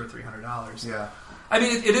it for $200 or $300." Yeah. I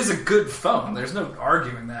mean, it is a good phone. There's no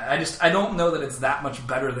arguing that. I don't know that it's that much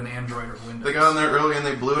better than Android or Windows. They got on there early and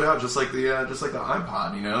they blew it out, just like the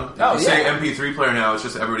iPod. You know, if you say MP3 player now, it's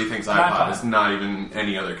just everybody thinks iPod. It's not even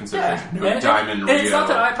any other consideration. Yeah. No Diamond Rio. And it's not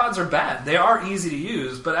that iPods are bad. They are easy to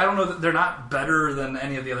use, but I don't know that they're not better than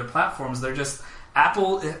any of the other platforms. They're just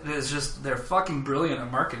Apple is just they're fucking brilliant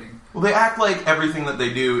at marketing. Well, they act like everything that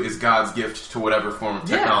they do is God's gift to whatever form of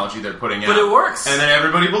technology they're putting out. But it works. And then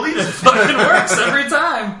everybody believes it. It fucking works every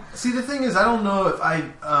time. See, the thing is, I don't know if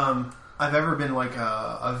I've ever been like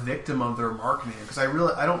a victim of their marketing, because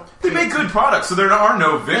I don't. They make good products, so there are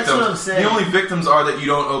no victims. That's what I'm saying. The only victims are that you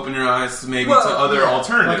don't open your eyes to other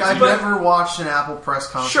alternatives. Like, I've never watched an Apple press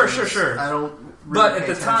conference. Sure. I don't. But at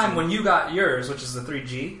the time when you got yours, which is the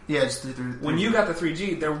 3G, it's the 3G. When you got the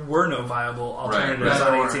 3G, there were no viable alternatives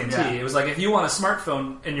on AT&T. Yeah. It was like if you want a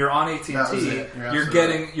smartphone and you're on AT&T, you're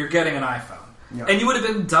getting an iPhone, and you would have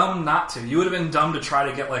been dumb not to. You would have been dumb to try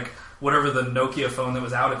to get like whatever the Nokia phone that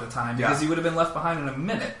was out at the time, because you would have been left behind in a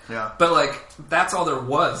minute. Yeah. But like that's all there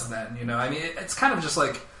was then. You know, I mean, it's kind of just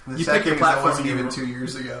like. You pick your platform. That wasn't even 2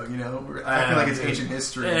 years ago. You know, I feel like it's ancient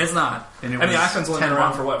history. It's not. I mean, iPhone's only been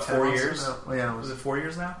around for what, 4 years? Well, yeah, was it 4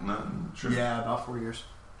 years now? No, sure. Yeah, about 4 years.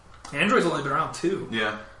 Android's only been around 2.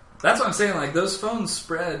 Yeah, that's what I'm saying. Like those phones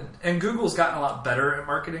spread, and Google's gotten a lot better at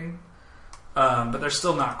marketing, but they're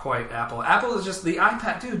still not quite Apple. Apple is just the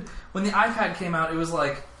iPad, dude. When the iPad came out, it was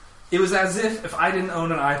as if I didn't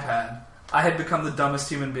own an iPad, I had become the dumbest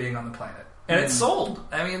human being on the planet. And it sold.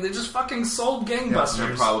 I mean, they just fucking sold gangbusters.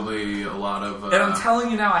 There's probably a lot of... and I'm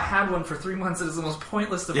telling you now, I had one for 3 months. It is the most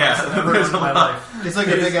pointless device I've ever owned in my life. It's like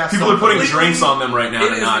a big ass... People are putting drinks on them right now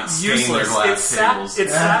to not stain their glass tables. It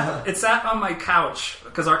sat on my couch,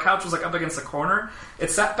 because our couch was like up against the corner.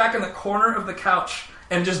 It sat back in the corner of the couch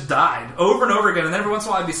and just died over and over again. And then every once in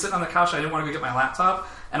a while I'd be sitting on the couch, I didn't want to go get my laptop,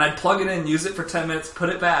 and I'd plug it in, use it for 10 minutes, put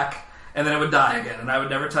it back, and then it would die again, and I would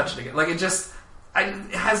never touch it again. Like, it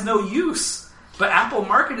has no use. But Apple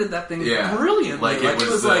marketed that thing brilliantly. Like it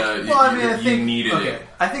was well, I mean, I think you needed it.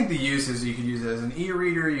 I think the use is you can use it as an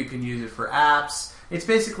e-reader, you can use it for apps. It's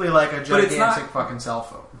basically like a gigantic fucking cell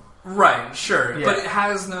phone. Right, sure. Yeah. But it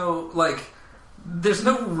has no, there's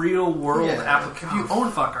no real world application.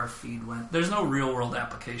 Fuck, our feed went. There's no real world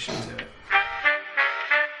application to it.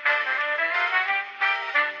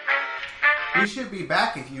 We should be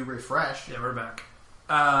back if you refresh. Yeah, we're back.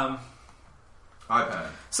 iPad.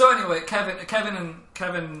 So anyway, Kevin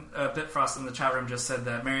Bitfrost in the chat room just said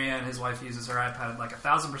that Marianne, his wife, uses her iPad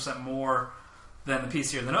 1,000% more than the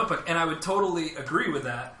PC or the notebook, and I would totally agree with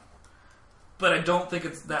that. But I don't think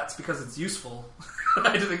that's because it's useful.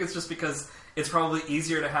 I think it's just because it's probably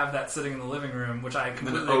easier to have that sitting in the living room, which I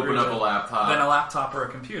completely agree with, a laptop than a laptop or a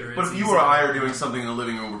computer. But if you or I are doing something in the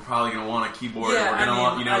living room, we're probably going to want a keyboard. Yeah, we're going to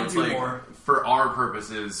want, I'd do more. For our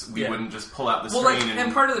purposes, we wouldn't just pull out the screen.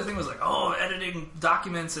 And part of the thing was editing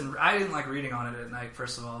documents, and I didn't like reading on it at night.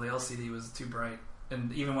 First of all, the LCD was too bright,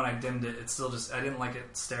 and even when I dimmed it, it's still just I didn't like it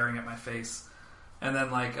staring at my face. And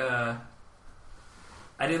then I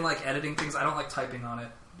didn't like editing things. I don't like typing on it.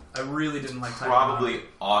 I really didn't like typing. Probably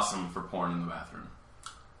awesome for porn in the bathroom.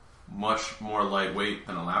 Much more lightweight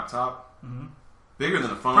than a laptop. Mm-hmm. Bigger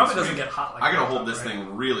than a phone. Probably doesn't get hot like I gotta hold this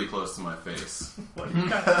thing really close to my face. What do you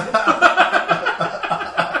got?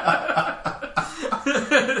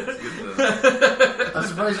 I'm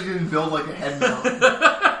surprised you didn't build a head mount.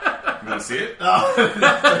 You wanna see it?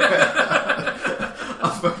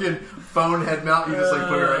 A fucking phone head mount, you just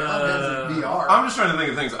put it right on. That's VR. I'm just trying to think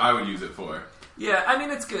of things I would use it for. Yeah, I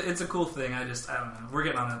mean, it's good. It's a cool thing. I don't know. We're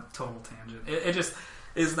getting on a total tangent. It just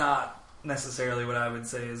is not necessarily what I would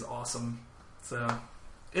say is awesome. So,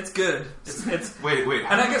 it's good. It's wait.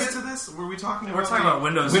 How and did we get to this? Were we talking about? We're talking about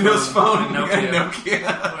Windows Phone and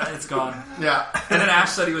Nokia. It's gone. Yeah. And then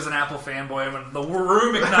Ash said he was an Apple fanboy, and when the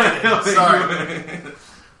room ignited. Sorry.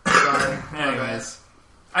 Anyways.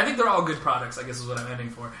 I think they're all good products, I guess is what I'm ending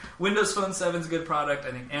for. Windows Phone 7 is a good product.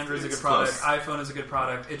 I think Android's a good product. Close. iPhone is a good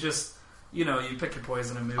product. It just, you pick your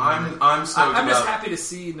poison and move on. I'm just happy to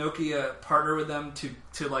see Nokia partner with them to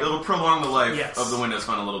it'll prolong the life of the Windows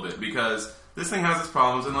Phone a little bit, because this thing has its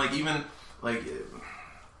problems, and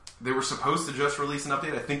they were supposed to just release an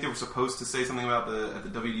update. I think they were supposed to say something about at the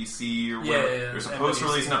WDC or whatever. They're supposed to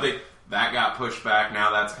release an update. That got pushed back. Now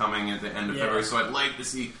that's coming at the end of February. So I'd like to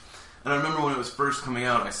see. And I remember when it was first coming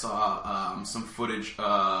out, I saw some footage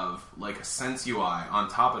of a Sense UI on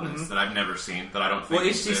top of this that I've never seen, that I don't think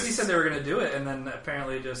exists. HTC said they were going to do it, and then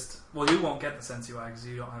apparently you won't get the Sense UI because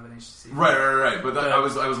you don't have an HTC. Right. But I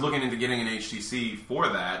was looking into getting an HTC for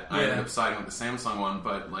that. I ended up siding with the Samsung one,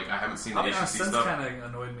 but I haven't seen the HTC Sense stuff. kind of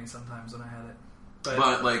annoyed me sometimes when I had it.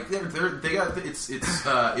 But like they got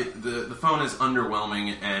the phone is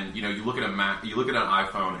underwhelming, and you look at you look at an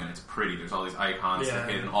iPhone and it's pretty. There's all these icons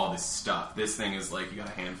and all this stuff. This thing is like you got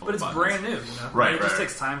a handful. But of it's buttons. brand new, Right? It just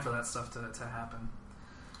takes time for that stuff to happen.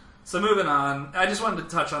 So moving on, I just wanted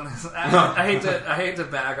to touch on this. I hate to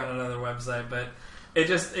bag on another website, but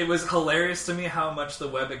it was hilarious to me how much the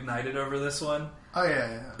web ignited over this one. Oh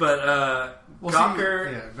yeah. But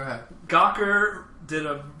Gawker, go ahead. Gawker did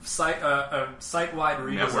a site-wide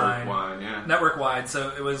redesign, network-wide.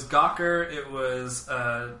 So it was Gawker, it was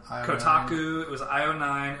Kotaku, it was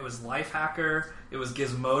IO9, it was Lifehacker, it was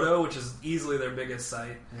Gizmodo, which is easily their biggest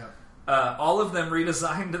site. Yeah. All of them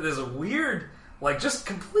redesigned this weird, like just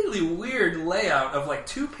completely weird layout of like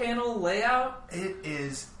 2-panel layout.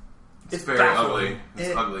 It's very baffling. ugly.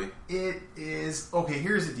 It's ugly. It is okay.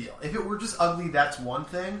 Here's the deal: if it were just ugly, that's one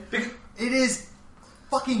thing. It is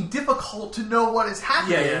fucking difficult to know what is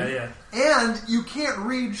happening. Yeah. And you can't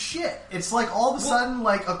read shit. It's like all of a sudden,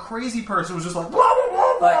 like a crazy person was just like, blah,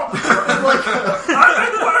 blah, blah, blah. And like,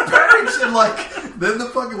 and like, then the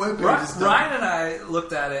fucking webpage is done. Ryan and I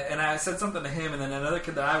looked at it, and I said something to him, and then another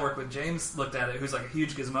kid that I work with, James, looked at it, who's like a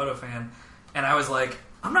huge Gizmodo fan, and I was like,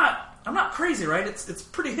 I'm not crazy, right? It's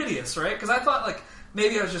pretty hideous, right? Because I thought like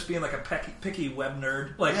maybe I was just being like a picky web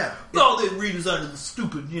nerd, like they redesigned it,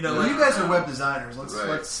 stupid, Well, like, you guys are web designers.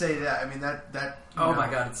 Let's say that. I mean that. Oh my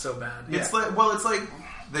god, it's so bad. It's like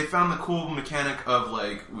they found the cool mechanic of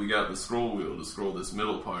like we got the scroll wheel to scroll this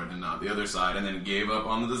middle part and not the other side, and then gave up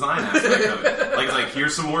on the design aspect of it. Like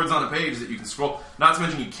here's some words on a page that you can scroll. Not to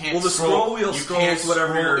mention you can't. Well, the scroll wheel scrolls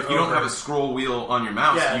whatever. If you don't have a scroll wheel on your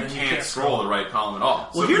mouse, you can't scroll the right column at all.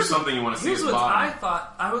 Well, so here's something you want to see. Here's at the what bottom. I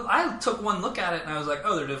thought. I took one look at it and I was like,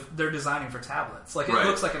 oh, they're designing for tablets. Like it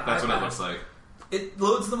looks like an iPad. That's what it looks like. It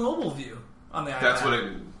loads the mobile view on the iPad. That's what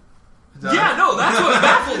it. Yeah, no, that's what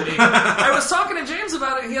baffled me. I was talking to James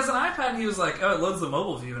about it. He has an iPad, and he was like, "Oh, it loads the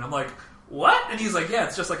mobile view," and I'm like, "What?" And he's like, "Yeah,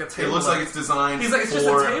 it's just like a table." It looks like it's designed. He's like, "It's just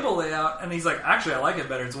a table layout," and he's like, "Actually, I like it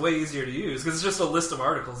better. It's way easier to use because it's just a list of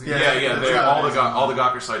articles." All the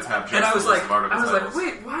Gawker sites have just and I was a list of article titles. like,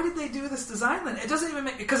 "Wait, why did they do this design then? It doesn't even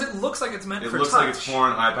make because it looks like it's meant for touch." It looks like it's for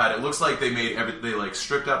an iPad. It looks like they like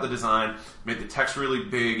stripped out the design, made the text really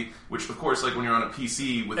big, which of course, like when you're on a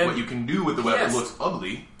PC with what you can do with the web, it looks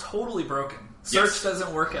ugly. Totally broken. Search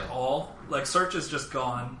doesn't work at all. Like search is just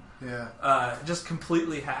gone. Yeah. Just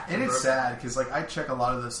completely hacked. And it's sad because like I check a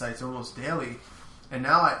lot of those sites almost daily, and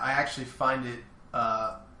now I actually find it.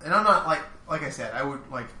 And I'm not like I said, I would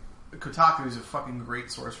like Kotaku is a fucking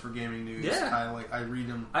great source for gaming news. Yeah. I read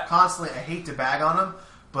them constantly. I hate to bag on them,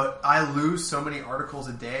 but I lose so many articles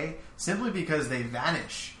a day simply because they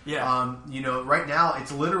vanish. Yeah. Right now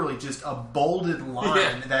it's literally just a bolded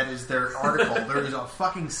line that is their article. There is a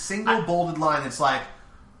fucking single bolded line that's like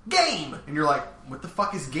game, and you're like, what the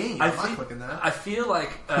fuck is game? I'm not clicking that. I feel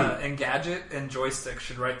like Engadget and Joystick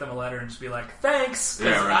should write them a letter and just be like, thanks.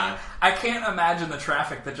 Yeah, right. I can't imagine the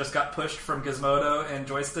traffic that just got pushed from Gizmodo and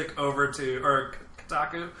Joystick over to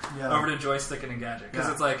Kotaku over to Joystick and Engadget because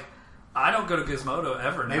it's like I don't go to Gizmodo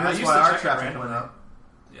ever. Maybe that's why our traffic went up.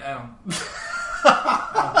 Yeah, I don't.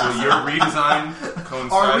 Will your redesign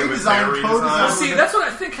coincide with their redesign? See, that's what I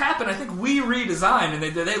think happened. I think we redesigned, and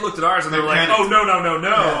they looked at ours, and they were like, "Oh no!"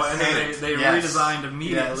 Yes. And then they redesigned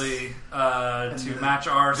immediately to match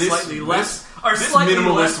our slightly less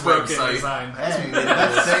broken design. Hey,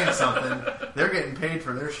 that's saying something. They're getting paid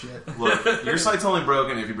for their shit. Look, your site's only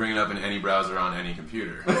broken if you bring it up in any browser on any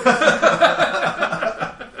computer.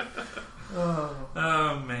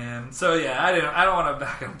 Oh man! So yeah, I don't want to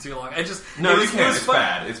back up too long. It's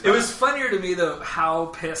bad. It's bad. It was funnier to me though how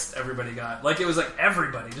pissed everybody got. Like it was like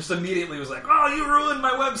everybody just immediately was like, "Oh, you ruined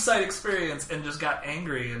my website experience," and just got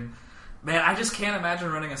angry. And man, I just can't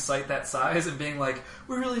imagine running a site that size and being like,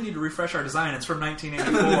 "We really need to refresh our design. It's from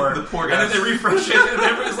 1984." The poor and guys. then they refresh it, and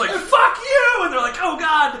everybody's like, "Fuck you!" And they're like, "Oh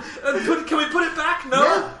god, can we put it back?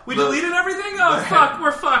 No, we deleted everything. Oh fuck,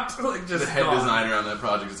 we're fucked." Like just the head designer on that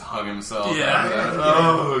project just hung himself. Yeah.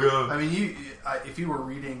 Oh god. I mean, if you were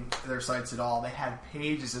reading their sites at all, they had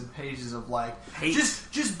pages and pages of like, hate.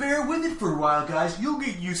 Just bear with it for a while, guys. You'll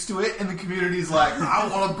get used to it. And the community's like, I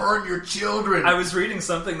want to burn your children. I was reading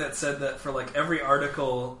something that said that for like every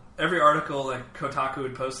article like Kotaku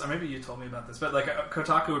would post, or maybe you told me about this, but like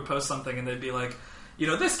Kotaku would post something and they'd be like,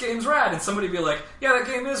 this game's rad, and somebody would be like, yeah, that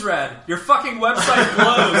game is rad. Your fucking website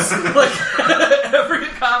blows. Like every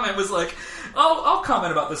comment was like, I'll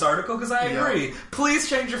comment about this article because I agree. Please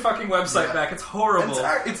change your fucking website back. It's horrible.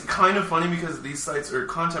 It's kind of funny because these sites are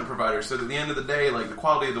content providers, so at the end of the day, like the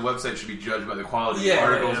quality of the website should be judged by the quality of the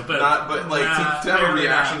articles, but to have a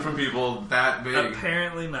reaction from people that big.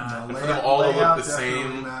 Apparently not. And for them all to look the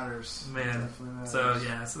same. Matters. Man. So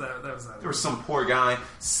that was that. There was some poor guy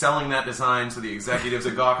selling that design to the executives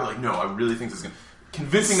at Gawker, like, no, I really think this is going to...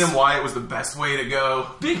 Convincing them why it was the best way to go.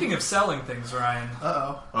 Speaking of selling things, Ryan.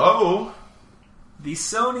 Oh. The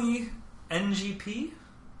Sony NGP,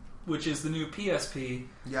 which is the new PSP,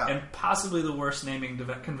 and possibly the worst naming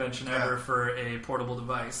convention ever for a portable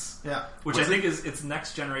device. Yeah. Which I think is its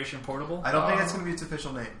next generation portable. I don't think that's going to be its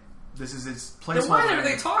official name. This is its placeholder. Then why are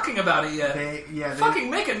they talking about it yet? Fucking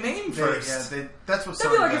make a name first. That's what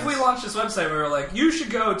That'd be like if we launched this website where we were like, you should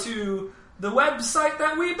go to the website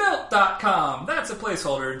that we built.com. That's a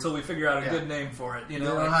placeholder until we figure out a good name for it. You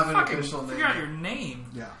know, don't have an official name. Figure out your name.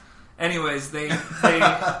 Yeah. Anyways, they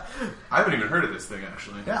I haven't even heard of this thing,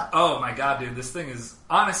 actually. Yeah. Oh my god, dude. This thing is,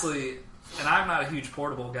 honestly, and I'm not a huge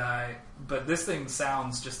portable guy, but this thing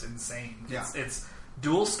sounds just insane. Yeah. It's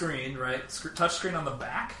dual screen, right? Touch screen on the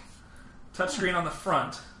back, touch screen on the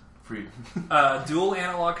front. Free. Dual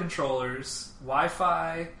analog controllers,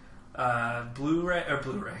 Wi-Fi,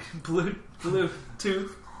 Bluetooth,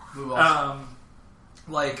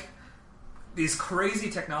 like these crazy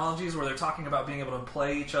technologies where they're talking about being able to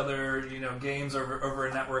play each other, you know, games over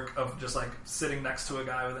a network of just like sitting next to a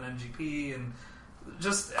guy with an NGP, and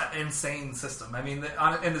just an insane system. I mean,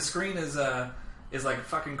 and the screen is like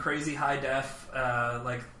fucking crazy high def,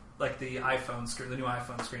 like the iPhone screen, the new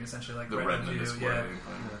iPhone screen, essentially, like the Retina display. Yeah.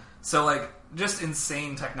 So like just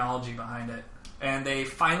insane technology behind it. And they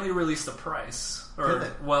finally released a price,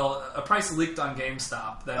 a price leaked on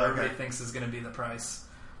GameStop that everybody thinks is going to be the price. Is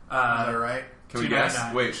that right? Can we guess?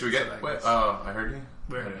 Wait, should we get? I heard you.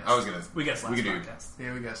 We guessed last podcast.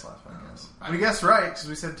 Yeah, we guessed last podcast. We guessed right because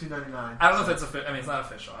we said $2.99. I don't know if it's official. I mean, it's not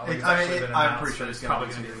official. I'm pretty sure it's probably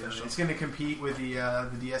going to be official. It's going to compete with the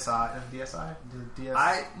DSi. The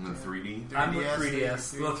 3D. I'm with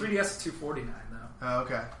 3DS. Well, 3DS is $249 though. Oh,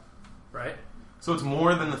 okay. Right. So it's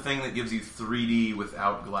more than the thing that gives you 3D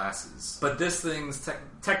without glasses. But this thing's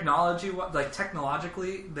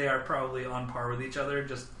technologically, they are probably on par with each other.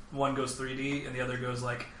 Just one goes 3D and the other goes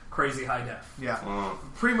like crazy high def. Yeah.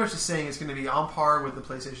 Pretty much just saying it's going to be on par with the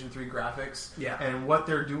PlayStation 3 graphics. Yeah. And what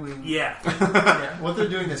they're doing... Yeah. What they're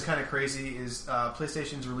doing that's kind of crazy is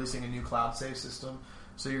PlayStation's releasing a new cloud save system.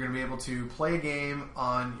 So you're going to be able to play a game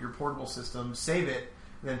on your portable system, save it,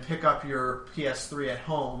 and then pick up your PS3 at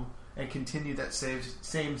home and continue that same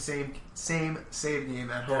save game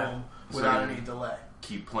at home without any delay.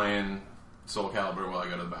 Keep playing Soul Calibur while I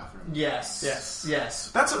go to the bathroom. Yes.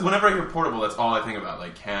 That's whenever I hear portable, that's all I think about.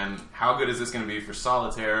 Like, how good is this going to be for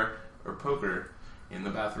solitaire or poker in the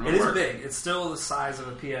bathroom? It is big. It's still the size of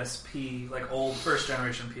a PSP, like old first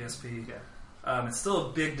generation PSP. Yeah. It's still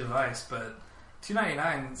a big device, but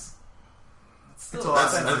 $299 is.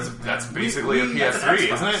 That's basically a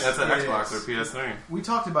PS3, isn't it? That's an Xbox or PS3. We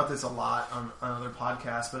talked about this a lot on other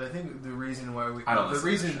podcasts, but I think the reason why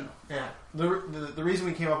the reason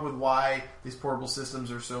we came up with why these portable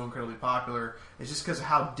systems are so incredibly popular is just because of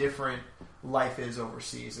how different life is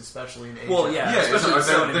overseas, especially in Asia. Well,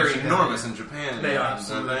 especially they're enormous in Japan. They are.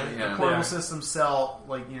 Absolutely. The portable systems sell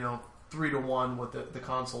 3 to 1 what the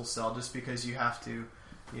consoles sell, just because you have to.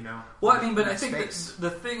 Well, I mean, but I think the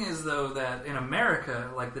thing is, though, that in America,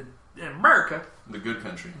 the good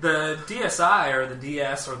country, the DSi or the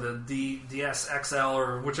DS or the DS XL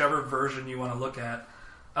or whichever version you want to look at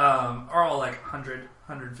are all like $100,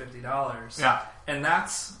 $150. Yeah. And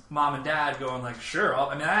that's mom and dad going like, sure.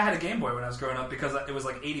 I had a Game Boy when I was growing up because it was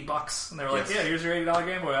like $80, and they were like, yeah, here's your $80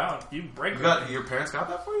 Game Boy. You break it. Your parents got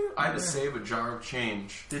that for you? I had to save a jar of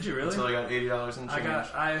change. Did you really? Until I got $80 in change.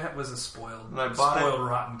 I was a spoiled,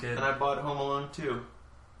 rotten kid. And I bought Home Alone 2.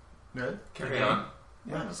 Good. Carry on.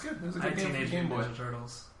 Yeah, it was good. It was a good game for Teenage Mutant Ninja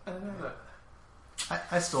Turtles. I didn't know that.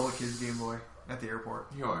 I stole a kid's Game Boy at the airport.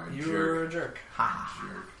 You are a jerk. You're a jerk.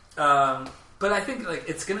 Jerk. But I think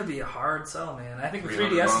it's going to be a hard sell, man. I think the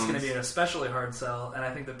 3DS is going to be an especially hard sell, and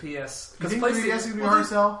I think the PS... You think the 3DS is going to be a hard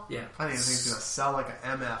sell? Yeah. I think it's going to sell like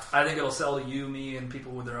an MF. I think it'll sell you, me, and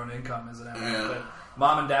people with their own income as an MF. Yeah. But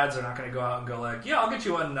mom and dads are not going to go out and go like, yeah, I'll get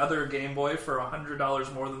you another Game Boy for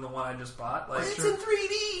 $100 more than the one I just bought. Like, it's in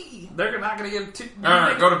 3D! They're not going to give...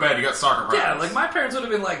 Alright, go to bed. You got soccer practice. Yeah, like my parents would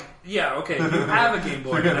have been like, yeah, okay, you have a Game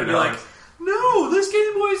Boy. And I'd be like... No, this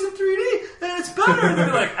Game Boy's in 3D, and it's better. And they'd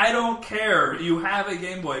be like, I don't care. You have a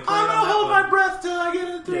Game Boy. I'm going to hold my breath till I get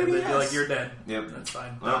a 3DS. Yeah, they'd be like, you're dead. Yep. That's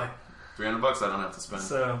fine. Well, bye. $300 I don't have to spend.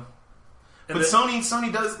 So, But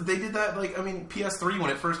Sony does. They did that. Like, I mean, PS3 when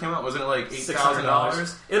it first came out, wasn't it like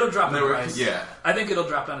 $8,000? It'll drop in price. Yeah, I think it'll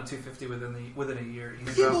drop down to $250 within a year.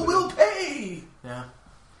 People will pay. Yeah,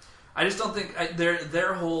 I just don't think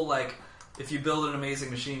their whole like, if you build an amazing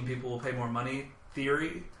machine, people will pay more money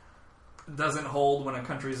theory doesn't hold when a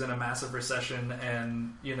country's in a massive recession,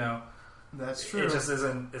 and that's true. It just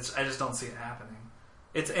isn't. I just don't see it happening.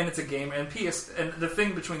 It's a game, and and the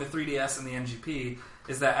thing between the 3DS and the NGP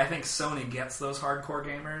is that I think Sony gets those hardcore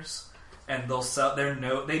gamers, and they'll sell.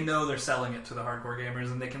 They know they're selling it to the hardcore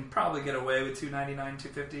gamers, and they can probably get away with $299,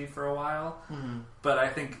 $250 for a while. Mm-hmm. But I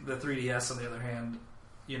think the 3DS, on the other hand,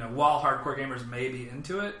 while hardcore gamers may be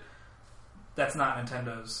into it, that's not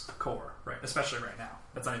Nintendo's core, right? Especially right now,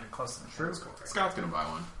 that's not even close to Nintendo's core. Right? Scott's gonna buy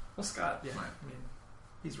one. Well, Scott, yeah, I mean,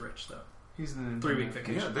 he's rich though. He's in the 3-week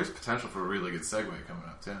vacation. Yeah, there's potential for a really good segue coming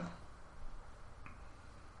up too.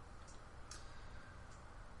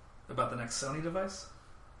 About the next Sony device?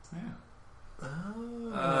 Yeah.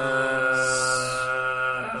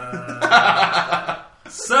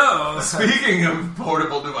 So, speaking of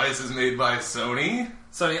portable devices made by Sony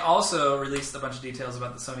also released a bunch of details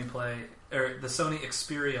about the Sony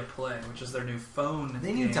Xperia Play, which is their new phone.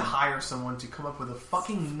 They need to hire someone to come up with a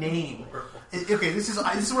fucking name. Okay, this is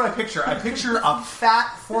what I picture. I picture a fat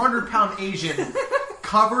 400-pound Asian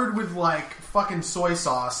covered with like fucking soy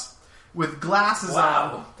sauce with glasses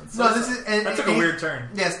on. That took a weird turn.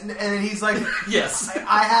 Yes, and then he's like, yes,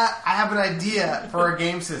 I have an idea for a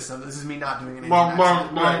game system. This is me not doing anything.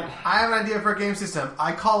 I have an idea for a game system.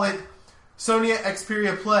 I call it Sony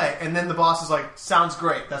Xperia Play, and then the boss is like, sounds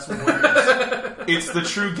great. That's what we're doing. It's the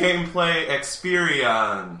true gameplay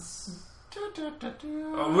experience.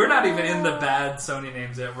 We're not even in the bad Sony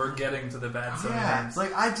names yet. We're getting to the bad Sony names.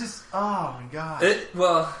 Like oh my god.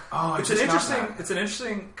 It's an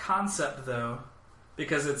interesting concept though,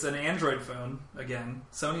 because it's an Android phone. Again,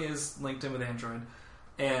 Sony is linked in with Android.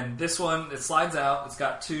 And this one, it slides out. It's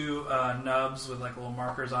got two nubs with like little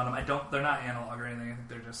markers on them. They're not analog or anything. I think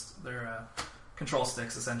they're control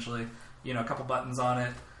sticks essentially. A couple buttons on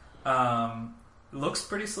it. It looks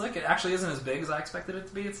pretty slick. It actually isn't as big as I expected it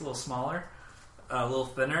to be. It's a little smaller, a little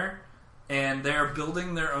thinner, and they're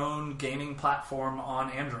building their own gaming platform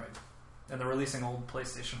on Android, and they're releasing old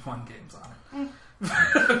PlayStation 1 games on it.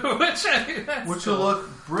 Which will look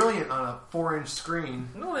brilliant on a 4-inch screen.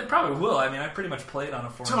 Well, they probably will. I mean, I pretty much played on a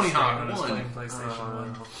 4-inch screen when I was playing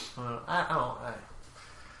PlayStation 1. I don't.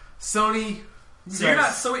 Sony. So you're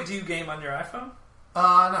not. So wait, do you game on your iPhone?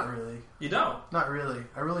 Not really. You don't? Not really.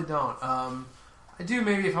 I really don't. I do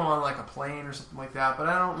maybe if I'm on like a plane or something like that, but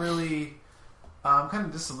I don't really. I'm kind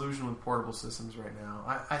of disillusioned with portable systems right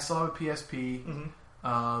now. I still have a PSP.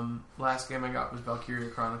 Mm-hmm. Last game I got was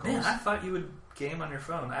Valkyria Chronicles. Man, I thought you would game on your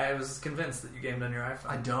phone. I was convinced that you gamed on your iPhone.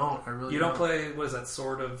 I don't. I really. You don't play. What is that?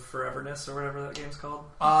 Sword of Foreverness or whatever that game's called?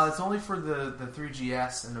 It's only for the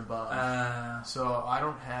 3GS and above. So I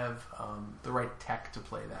don't have the right tech to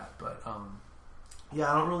play that. But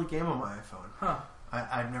yeah, I don't really game on my iPhone. Huh.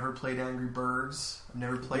 I've never played Angry Birds. I've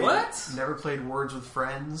never played. What? Never played Words with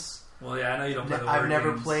Friends. Well, yeah, I know you don't play the word I've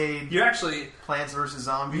never games. played. You're actually Plants vs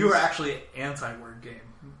Zombies. You were actually anti-word game.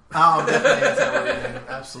 Oh, definitely anti-word game.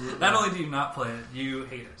 Absolutely. Not only do you not play it, you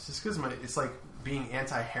hate it. It's just because it's like being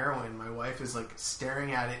anti-heroin. My wife is like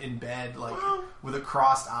staring at it in bed, like with a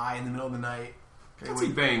crossed eye in the middle of the night. I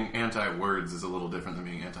think being anti-words is a little different than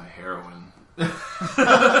being anti-heroin.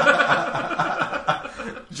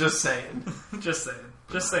 Just saying. Just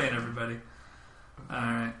saying, everybody. All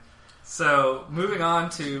right. So, moving on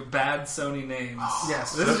to bad Sony names.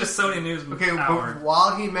 Yes. This is just Sony News hour. But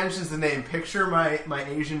while he mentions the name, picture my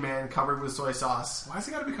Asian man covered with soy sauce. Why has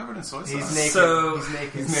he got to be covered in soy sauce? He's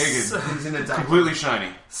naked. He's naked. He's in a diaper. Completely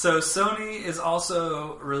shiny. So, Sony has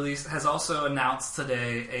also announced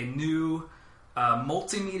today a new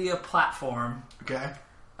multimedia platform. Okay.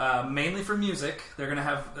 Mainly for music. They're going to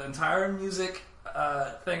have the entire music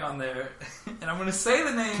thing on there, and I'm going to say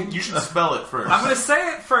the name. You should spell it first. I'm going to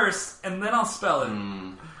say it first, and then I'll spell it.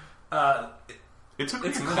 It's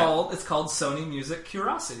called Sony Music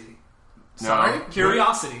Curiosity. No. Sorry,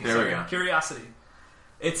 Curiosity. There we go. Curiosity.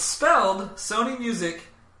 It's spelled Sony Music,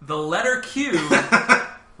 the letter Q,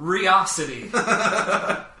 Riosity.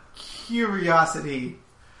 Curiosity.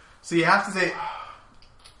 So you have to say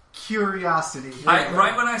Curiosity.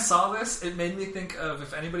 Right when I saw this, it made me think of,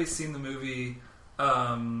 if anybody's seen the movie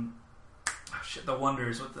shit, the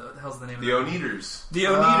Wonders. What the hell's the name? The Oneaters. The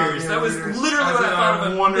Oneaters. That was literally what I thought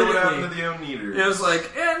of. I wonder what happened to the Oneaters. It was like,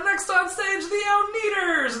 and next on stage, the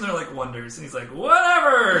Oneaters, and they're like Wonders, and he's like,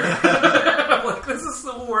 whatever. I'm like, this is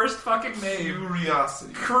the worst fucking name.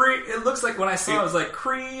 Curiosity. It looks like when I saw it, I was like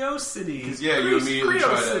Curiosity. Yeah, you immediately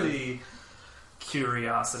try to.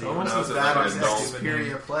 Curiosity. Almost as bad as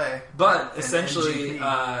Xperia Play. But essentially,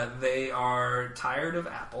 they are tired of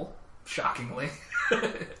Apple, shockingly,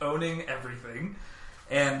 owning everything.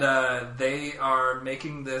 And they are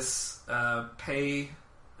making this pay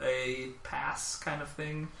a pass kind of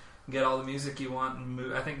thing. Get all the music you want.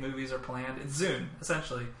 And I think movies are planned. It's Zune,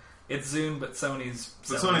 essentially. It's Zune, but Sony's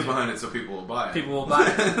behind it, so people will buy it. People will buy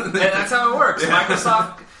it. And that's how it works.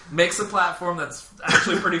 Microsoft makes a platform that's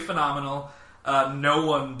actually pretty phenomenal. No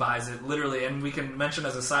one buys it, literally. And we can mention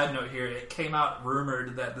as a side note here, it came out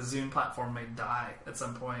rumored that the Zune platform may die at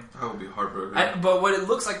some point. That would be heartbroken. But what it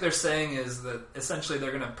looks like they're saying is that essentially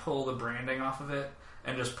they're going to pull the branding off of it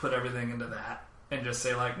and just put everything into that. And just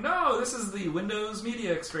say like, no, this is the Windows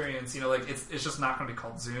media experience. You know, like it's just not going to be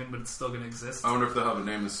called Zune, but it's still going to exist. I wonder if they'll have a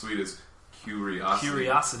name as sweet as Curiosity.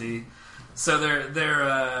 Curiosity. So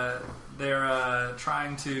they're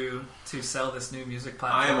trying to sell this new music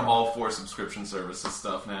platform. I am all for subscription services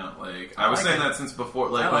stuff now. Like I was saying that since before.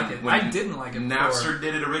 Like when I didn't like it. Napster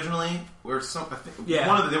did it originally, where they were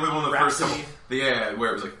one of the Rhapsody. first couple,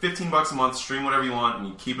 where it was like $15 a month, stream whatever you want, and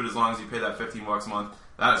you keep it as long as you pay that $15 a month.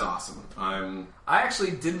 That is awesome. I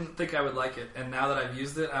actually didn't think I would like it, and now that I've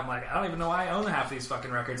used it, I'm like, I don't even know why I own half these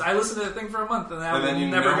fucking records. I listened to the thing for a month, and then you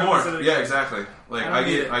never more. Listen to it again. Yeah, exactly. Like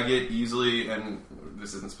I get easily, and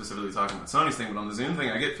this isn't specifically talking about Sony's thing, but on the Zune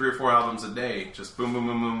thing, I get 3 or 4 albums a day, just boom, boom,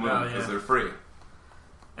 boom, boom, boom, because they're free.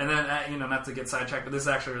 And then, not to get sidetracked, but this is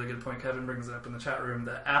actually a really good point. Kevin brings it up in the chat room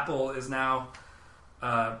that Apple is now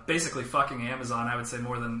basically fucking Amazon, I would say,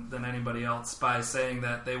 more than anybody else, by saying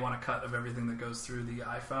that they want a cut of everything that goes through the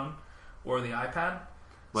iPhone or the iPad.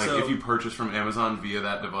 Like, if you purchase from Amazon via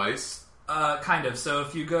that device? Kind of. So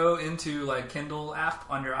if you go into, like, Kindle app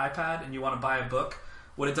on your iPad and you want to buy a book,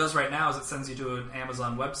 what it does right now is it sends you to an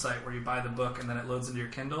Amazon website where you buy the book and then it loads into your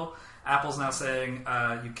Kindle. Apple's now saying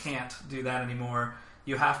you can't do that anymore.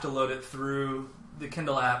 You have to load it through the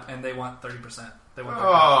Kindle app, and they want 30%. They want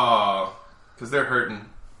 30%. Because they're hurting.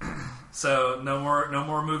 So no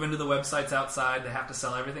more moving to the websites outside. They have to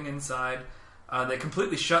sell everything inside. They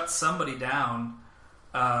completely shut somebody down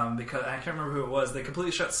because I can't remember who it was. They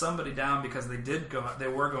completely shut somebody down because they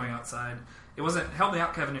were going outside. It wasn't. Help me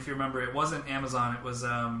out, Kevin, if you remember. It wasn't Amazon. It was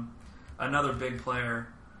another big player.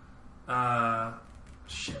 I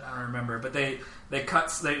don't remember. But they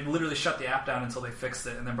literally shut the app down until they fixed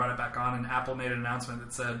it and then brought it back on. And Apple made an announcement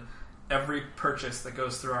that said, every purchase that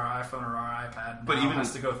goes through our iPhone or our iPad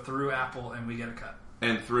has to go through Apple, and we get a cut.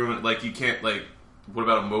 And through, like, you can't, like, what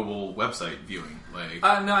about a mobile website viewing? Like,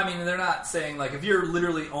 no, I mean, they're not saying, like, if you're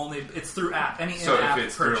literally it's through app, any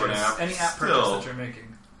in-app purchase, any app purchase that you're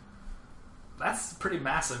making. That's pretty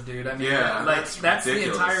massive, dude. I mean, that's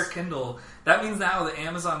the entire Kindle. That means now that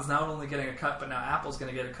Amazon's not only getting a cut, but now Apple's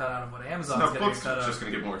going to get a cut out of what Amazon's getting a cut of. It's just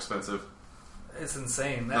going to get more expensive. It's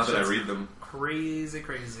insane. Not that I read them. Crazy.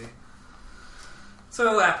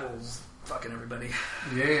 So Apple's fucking everybody.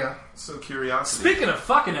 Yeah. So Curiosity. Speaking of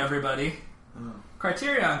fucking everybody,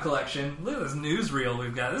 Criterion Collection. Look at this newsreel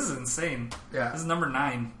we've got. This is insane. Yeah. This is number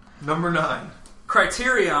 9. Number 9.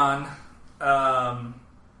 Criterion. Well,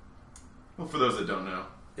 for those that don't know,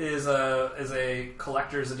 is a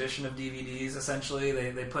collector's edition of DVDs. Essentially,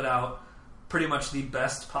 they put out pretty much the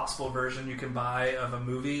best possible version you can buy of a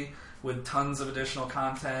movie with tons of additional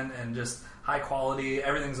content and just high quality.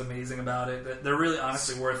 Everything's amazing about it. They're really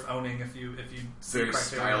honestly worth owning if you see very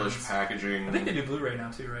stylish packaging. I think they do Blu-ray now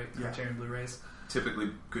too, right? Yeah. Criterion Blu-rays. Typically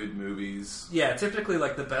good movies. Yeah, typically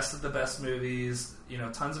like the best of the best movies.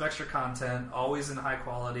 Tons of extra content, always in high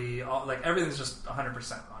quality. Like everything's just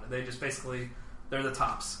 100% on it. They just basically they're the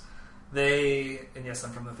tops. And yes, I'm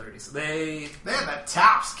from the 30s. They're the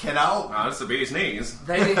tops, kiddo. Oh, that's the bee's knees.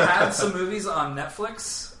 They had some movies on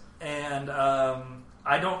Netflix, and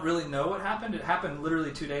I don't really know what happened. It happened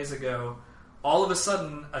literally 2 days ago. All of a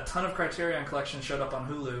sudden, a ton of Criterion Collection showed up on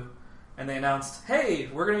Hulu, and they announced, hey,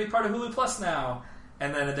 we're going to be part of Hulu Plus now.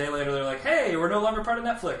 And then a day later, they're like, hey, we're no longer part of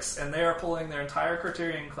Netflix. And they are pulling their entire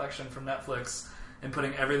Criterion Collection from Netflix and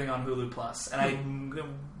putting everything on Hulu Plus. And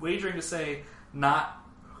I'm wagering to say not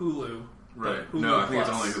Hulu, Right. No, I think it's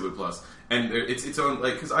only Hulu Plus. And it's its own,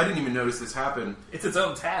 like, because I didn't even notice this happen. It's its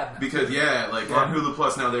own tab. Because, on Hulu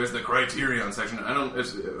Plus now there's the Criterion section.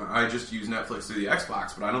 I just use Netflix through the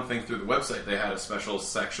Xbox, but I don't think through the website they had a special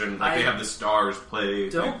section. Like, they have the Stars Play.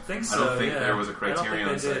 Don't think so. I don't think there was a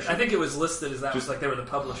Criterion section. I think it was listed as that was like they were the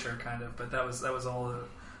publisher, kind of, but that was all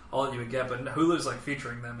that you would get. But Hulu's, like,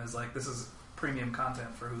 featuring them as, like, this is premium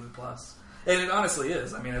content for Hulu Plus. And it honestly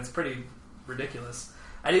is. I mean, it's pretty ridiculous.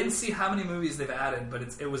 I didn't see how many movies they've added, but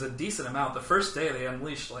it was a decent amount. The first day they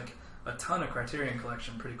unleashed like a ton of Criterion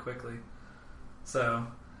Collection pretty quickly. So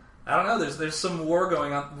I don't know. There's some war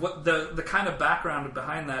going on. What the kind of background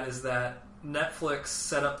behind that is that Netflix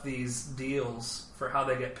set up these deals for how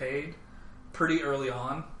they get paid pretty early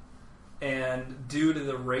on, and due to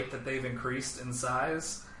the rate that they've increased in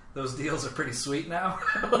size, those deals are pretty sweet now.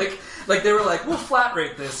 like they were like, we'll flat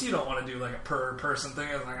rate this. You don't want to do like a per person thing.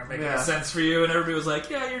 It's not going to make any sense for you. And everybody was like,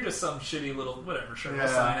 yeah, you're just some shitty little whatever. Sure, we'll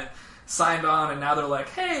sign it. Signed on, and now they're like,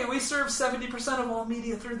 hey, we serve 70% of all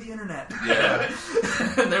media through the internet. Yeah.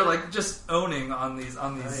 And they're like just owning on these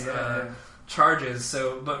charges.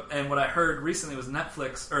 So, and what I heard recently was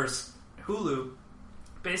Netflix or Hulu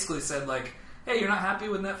basically said like, hey, you're not happy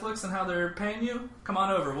with Netflix and how they're paying you? Come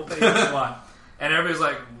on over. We'll pay you what you want. And everybody's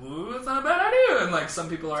like, ooh, that's not a bad idea. And like some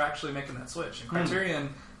people are actually making that switch. And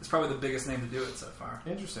Criterion is probably the biggest name to do it so far.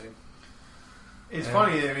 Interesting. It's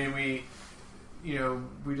funny. I mean,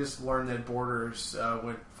 we just learned that Borders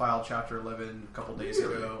filed Chapter 11 a couple days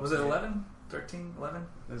ago. Was it 11? 13? 11?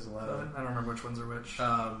 It was 11. I don't remember which ones are which.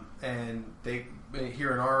 And they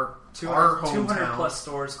here in our 200 hometown, plus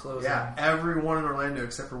stores closing. Yeah, every one in Orlando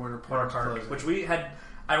except for Winter Park closing. Which we had.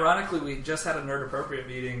 Ironically, we just had a Nerd Appropriate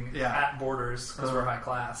meeting at Borders because we're high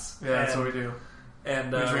class. Yeah, that's what we do.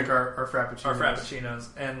 And we drink our frappuccinos. Our frappuccinos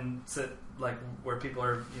and sit like where people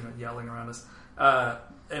are yelling around us.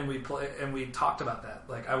 And we talked about that.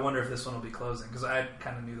 Like, I wonder if this one will be closing because I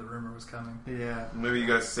kind of knew the rumor was coming. Yeah, maybe you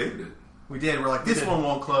guys saved it. We did. We're like, this one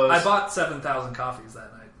won't close. I bought 7,000 coffees that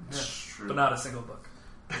night, but not a single book.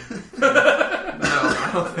 No, I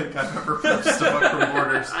don't think I've ever purchased a book from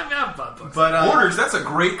Borders. I've bought books. But Borders, that's a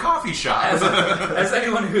great coffee shop. As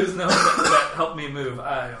anyone who's known that helped me move,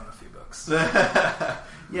 I own a few books.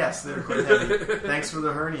 Yes, they're quite heavy. Thanks for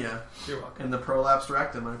the hernia. You're welcome. And the prolapsed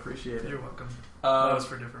rectum. I appreciate it. You're welcome. That was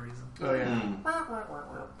for a different reason. Oh,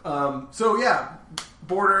 yeah. So, yeah,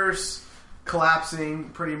 Borders collapsing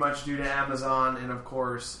pretty much due to Amazon, and of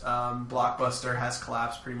course, Blockbuster has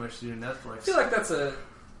collapsed pretty much due to Netflix. I feel like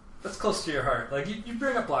that's close to your heart. Like, you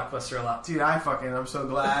bring up Blockbuster a lot. Dude, I'm so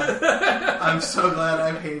glad. I'm so glad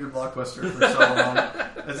I've hated Blockbuster for so long.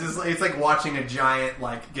 It's like watching a giant,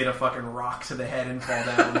 like, get a fucking rock to the head and fall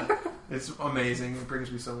down. It's amazing. It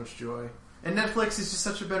brings me so much joy. And Netflix is just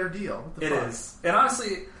such a better deal. It is. And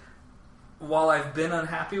honestly, while I've been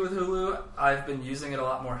unhappy with Hulu, I've been using it a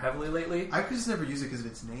lot more heavily lately. I could just never use it because of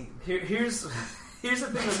its name. Here's the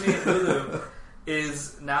thing with me and Hulu.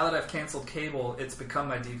 Is now that I've canceled cable, it's become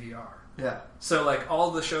my DVR. Yeah. So, like, all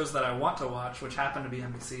the shows that I want to watch, which happen to be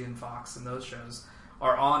NBC and Fox and those shows,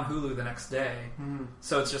 are on Hulu the next day. Mm.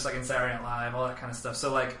 So it's just like in Saturday Night Live, all that kind of stuff.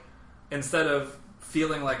 So, like, instead of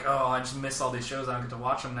feeling like, oh, I just miss all these shows, I don't get to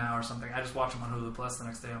watch them now or something, I just watch them on Hulu Plus the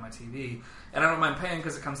next day on my TV. And I don't mind paying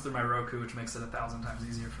because it comes through my Roku, which makes it 1,000 times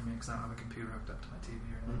easier for me because I don't have a computer hooked up to my TV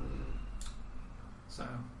or anything. So,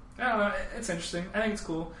 I don't know. It's interesting. I think it's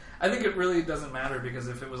cool. I think it really doesn't matter because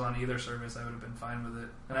if it was on either service, I would have been fine with it.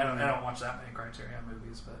 And I don't watch that many Criterion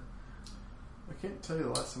movies, but I can't tell you the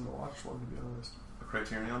last time I watched one, to be honest. A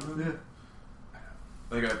Criterion movie? Yeah.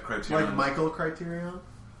 They got Criterion. Like Michael Criterion?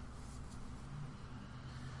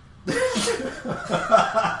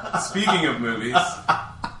 Speaking of movies.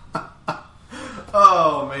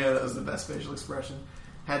 Oh man, that was the best facial expression.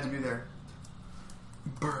 Had to be there.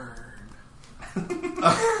 Burn.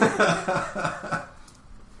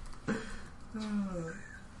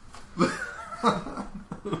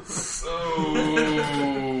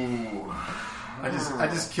 I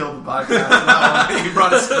just killed the podcast. You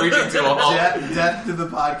brought it screeching to a halt. Death to the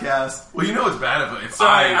podcast. Well, you know it's bad if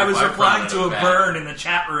sorry, I was replying to a burn in the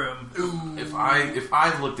chat room. Ooh. If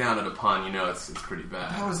I look down at a pun, you know it's pretty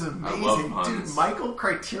bad. That was amazing, I love puns. Dude. Michael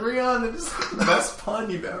Criterion, that is the best pun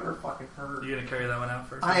you've ever fucking heard. You gonna carry that one out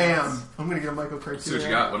first? I am. I'm gonna get Michael Criterion. So what you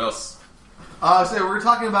got? What else? So we're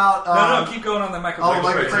talking about no, keep going on the Michael.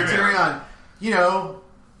 Michael Criterion. You know,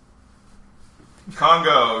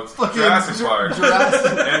 Congo, Jurassic Park,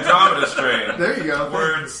 Andromeda Strain. There you go.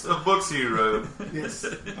 Words of books he wrote. Yes,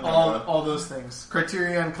 all those things.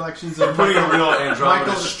 Criterion collections. Of putting a real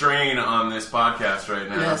Andromeda Strain on this podcast right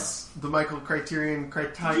now. Yes, the Michael Criterion.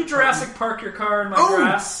 Did you Jurassic Park your car in my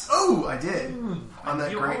grass? Oh, I did. On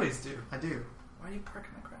that, you always do. I do. Why are you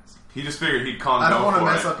parking my grass? He just figured he'd Congo. I don't want to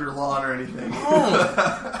mess up your lawn or anything.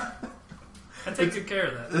 I take good care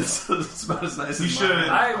of that. It's about as nice as mine.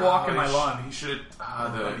 I walk in my lawn. He should,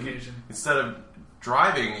 on occasion. Instead of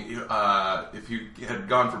driving, if you had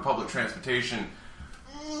gone for public transportation,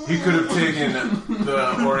 he could have taken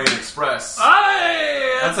the Orient Express.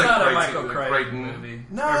 That's not a Michael Crichton movie.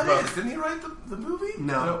 No, it is. Didn't he write the movie?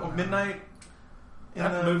 No. Midnight?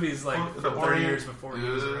 That movie's like 30 years before he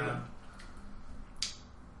was around.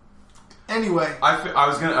 Anyway, I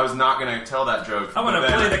was not gonna tell that joke. I'm gonna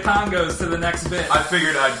play the Congos to the next bit. I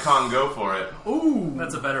figured I'd Congo for it. Ooh,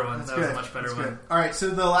 that's a better one. That was a much better one. Good. All right, so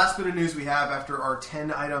the last bit of news we have after our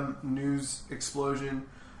 10-item news explosion.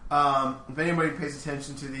 If anybody pays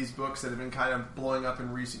attention to these books that have been kind of blowing up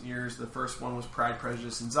in recent years, the first one was Pride,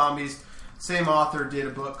 Prejudice, and Zombies. Same author did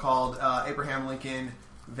a book called Abraham Lincoln,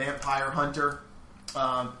 Vampire Hunter.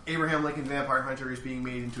 Abraham Lincoln Vampire Hunter is being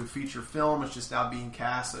made into a feature film. It's just now being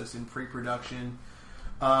cast, so it's in pre-production.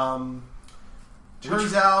 Turns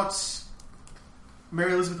out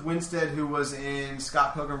Mary Elizabeth Winstead, who was in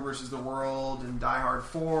Scott Pilgrim vs. the World and Die Hard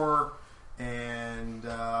 4 and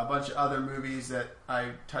a bunch of other movies that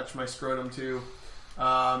I touch my scrotum to,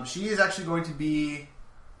 she is actually going to be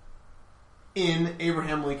in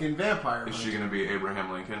Abraham Lincoln Vampire Hunter. Is she going to be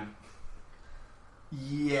Abraham Lincoln?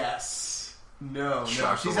 Yes. No.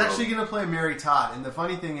 She's actually going to play Mary Todd, and the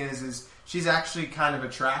funny thing is she's actually kind of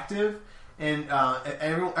attractive. And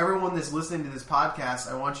everyone that's listening to this podcast,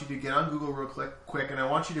 I want you to get on Google real quick, and I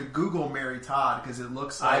want you to Google Mary Todd because it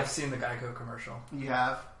looks like I've seen the Geico commercial. You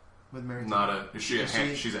have with Mary Todd.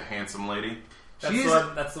 She's a handsome lady.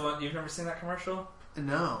 That's the one. You've never seen that commercial?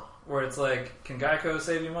 No. Where it's like, can Geico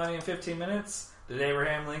save you money in 15 minutes? Did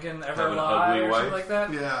Abraham Lincoln ever lie or something like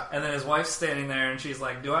that? Yeah. And then his wife's standing there and she's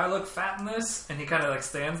like, do I look fat in this? And he kind of like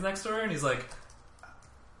stands next to her and he's like...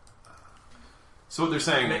 So what they're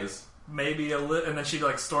saying is... Maybe a little... And then she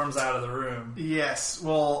like storms out of the room. Yes.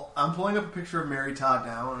 Well, I'm pulling up a picture of Mary Todd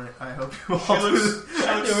now and I hope you all...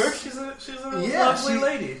 I knew her. She's a lovely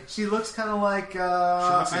lady. She looks kind of like... she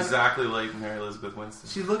looks exactly like Mary Elizabeth Winstead.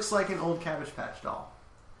 She looks like an old Cabbage Patch doll.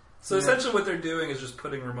 So essentially what they're doing is just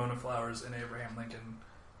putting Ramona Flowers in Abraham Lincoln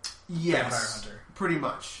Vampire Hunter. Pretty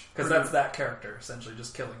much. Because that's that character, essentially,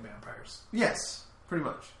 just killing vampires. Yes, pretty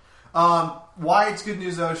much. Why it's good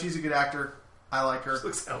news, though, she's a good actor. I like her. She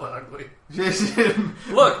looks hella ugly.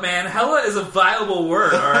 Look, man, hella is a viable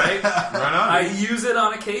word, alright? Right on. I use it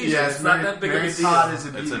on occasion. Yes, it's not that big of a deal.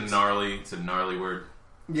 It's a gnarly word.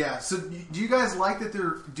 Yeah, so do you guys like that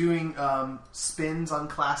they're doing spins on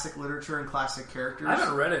classic literature and classic characters? I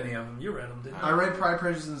haven't read any of them. You read them, didn't you? I read Pride,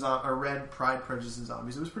 Prejudice, and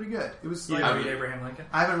Zombies. It was pretty good. It was. You didn't read Abraham Lincoln?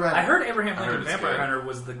 I haven't read it. I heard Abraham Lincoln Vampire Hunter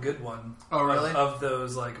was the good one. Oh, really? Of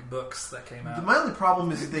those like books that came out. My only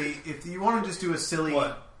problem is if you want to just do a silly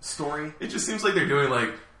story, it just seems like they're doing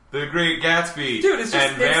like The Great Gatsby, dude, it's just,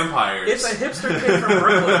 and vampires. It's a hipster kid from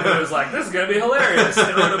Brooklyn who was like, this is going to be hilarious,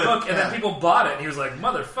 and wrote a book, and then people bought it, and he was like,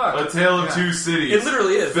 motherfucker. A Tale of Two Cities. It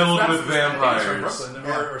literally is. Filled with vampires. From Brooklyn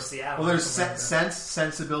or Seattle. Well, there's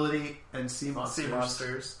Sensibility, and Sea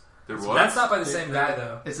Monsters. That's not by the same guy,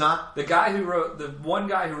 though. It's not? The one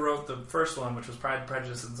guy who wrote the first one, which was Pride,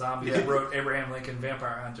 Prejudice, and Zombies, who wrote Abraham Lincoln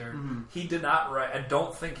Vampire Hunter, he did not write, I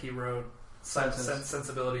don't think he wrote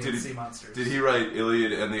Sensibility and Sea Monsters. Did he write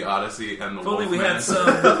Iliad and the Odyssey and the Wolfman?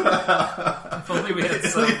 If only we had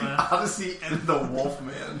some... Odyssey and the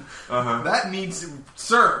Wolfman. Uh-huh. That needs...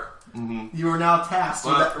 Sir, you are now tasked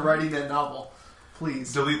with writing that novel.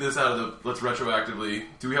 Please. Delete this out of the... Let's retroactively...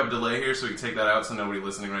 Do we have a delay here so we can take that out so nobody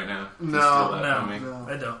listening right now can steal that from me? No,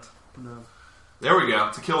 I don't. No. There we go.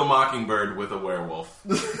 To Kill a Mockingbird with a werewolf.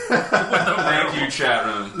 Thank you, chat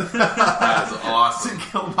room. That's awesome. To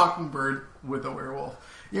Kill a Mockingbird with a werewolf.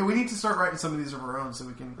 Yeah, we need to start writing some of these of our own so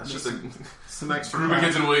we can... That's just some extra... Ruby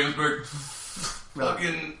Kids in Williamsburg.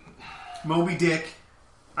 Fucking... Moby Dick.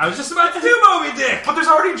 I was just about to do Moby Dick! But there's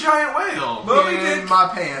already a giant whale. Moby Dick. My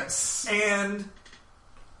pants. And...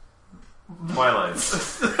 Twilight.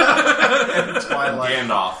 Twilight.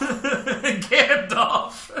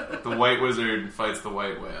 Gandalf. The White Wizard fights the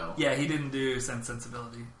White Whale. Yeah, he didn't do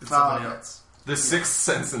Sensibility. It's somebody else. The Sixth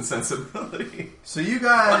Sense and Sensibility. So you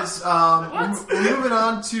guys, we're moving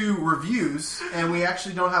on to reviews, and we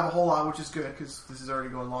actually don't have a whole lot, which is good because this is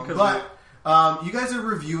already going long. But you guys are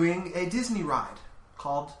reviewing a Disney ride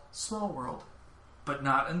called Small World. but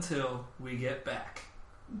not until we get back.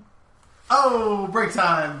 Oh, break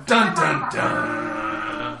time! Dun dun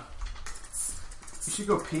dun! You should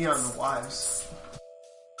go pee on the wives.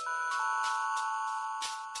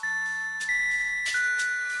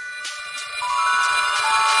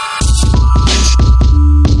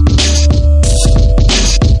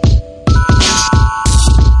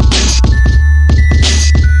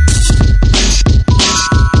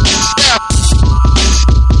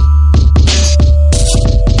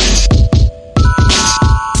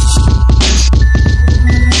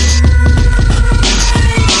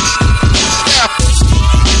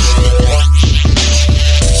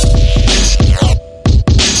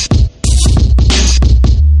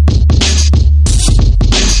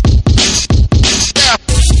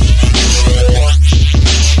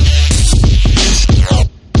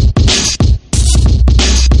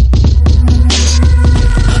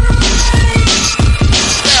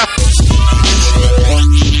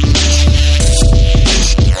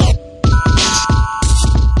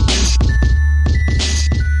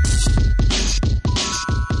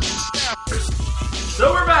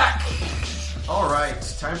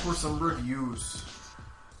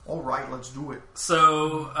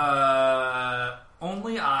 So,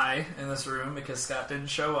 only I in this room, because Scott didn't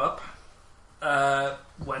show up,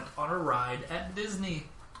 went on a ride at Disney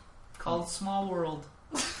called Small World.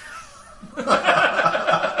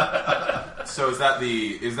 So is that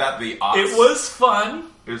the odds? It was fun.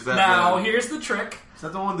 Is that now here's the trick. Is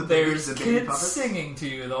that the one that there's the kids puppets? singing to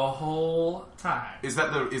you the whole time? Is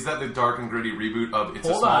that the dark and gritty reboot of It's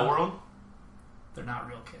Hold a Small on. World? They're not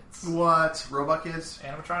real kids. What? Robot kids?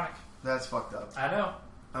 Animatronic. That's fucked up. I know.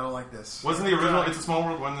 I don't like this. Wasn't the original It's a Small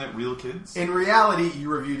World, wasn't it real kids? In reality, you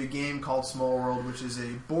reviewed a game called Small World, which is a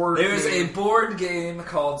board game. There's a board game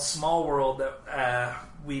called Small World that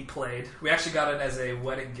we played. We actually got it as a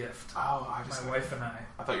wedding gift. Oh, my wife and I.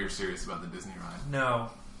 I thought you were serious about the Disney ride. No.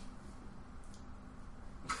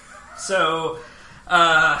 So,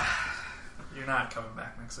 you're not coming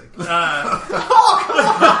back next week.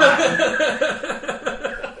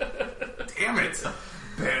 Damn it.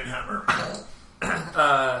 Banhammer.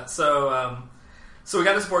 So we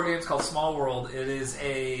got this board game. It's called Small World. It is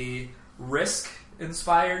a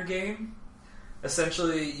Risk-inspired game.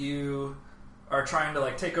 Essentially, you are trying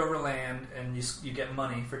to take over land, and you get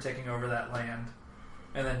money for taking over that land,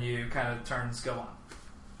 and then you kind of turns go on.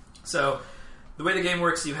 So the way the game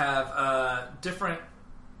works, you have different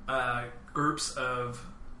groups of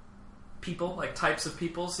people, like types of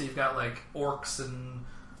people. So you've got orcs and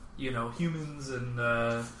humans and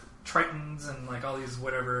Tritons and all these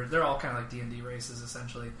whatever. They're all kind of D&D races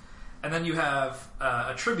essentially. And then you have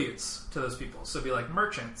attributes to those people. So it'd be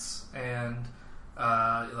merchants and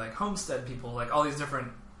homestead people, all these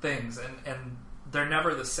different things, and they're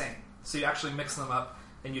never the same. So you actually mix them up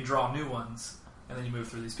and you draw new ones, and then you move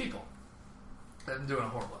through these people. I'm doing a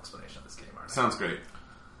horrible explanation of this game, aren't I? Sounds great.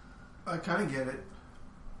 I kind of get it.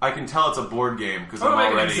 I can tell it's a board game because I'm I'm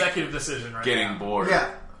making an already executive decision right getting now. bored.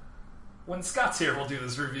 Yeah. When Scott's here, we'll do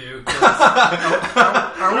this review.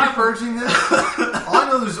 Are we purging this? All I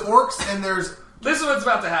know there's orcs and there's... This is what's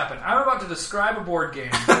about to happen. I'm about to describe a board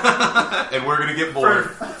game. And we're going to get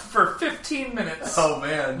bored. For 15 minutes. Oh,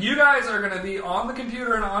 man. You guys are going to be on the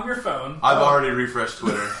computer and on your phone. I've already refreshed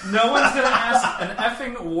Twitter. No one's going to ask an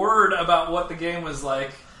effing word about what the game was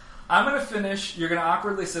like. I'm going to finish. You're going to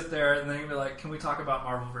awkwardly sit there, and then you're going to be like, can we talk about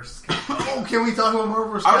Marvel vs. Capcom? Oh, can we talk about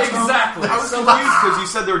Marvel vs. Capcom? Exactly. I was confused because you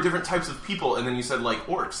said there were different types of people, and then you said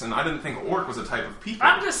orcs, and I didn't think orc was a type of people.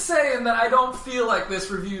 I'm just saying that I don't feel like this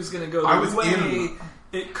review is going to go the way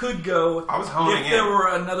it could go. I was honing if there were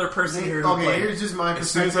another person here who played. Here's just my perspective.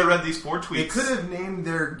 As soon as I read these 4 tweets, they could have named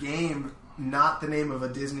their game not the name of a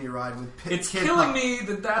Disney ride with It's killing me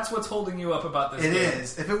that that's what's holding you up about this game. It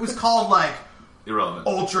is. If it was called irrelevant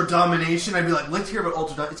Ultra Domination, I'd be like, let's hear about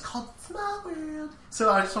Ultra Domination. It's called Small World. So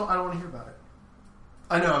I don't want to hear about it.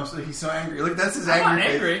 I know, he's so angry. That's his I'm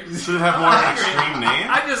angry. not angry. Should it have more extreme name?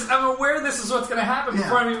 I'm aware this is what's going to happen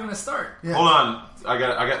before I'm even going to start. Yeah. Hold on, I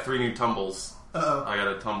got 3 new tumbles. Uh-oh. I got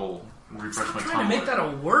to refresh my I'm trying to make that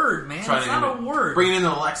a word, man. It's not a word. Bring it into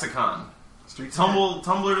the lexicon. Street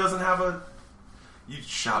Tumblr doesn't have a... You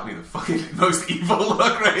shot me the fucking most evil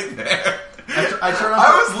look right there.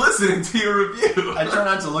 I was listening to your review. I try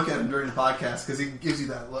not to look at him during the podcast because he gives you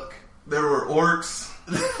that look. There were orcs.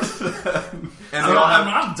 And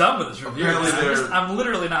I'm done with this review. Apparently I'm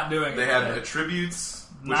literally not doing it. They had today. attributes,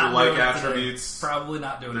 which Not are doing it attributes. today. Probably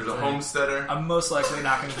not doing There's it a today. homesteader. I'm most likely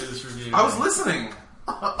not going to do this review. I was listening.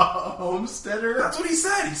 A homesteader? That's what he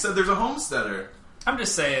said. He said there's a homesteader. I'm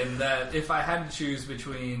just saying that if I had to choose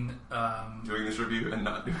between doing this review and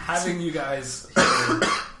not doing having you guys here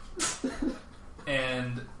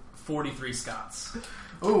and 43 Scots.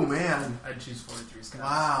 Oh man, I'd choose 43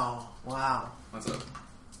 Scots. Wow. What's up?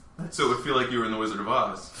 So it would feel like you were in The Wizard of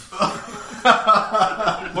Oz.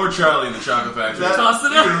 Or Charlie in the Chocolate Factory. Toss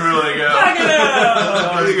it You up. can really go. Back it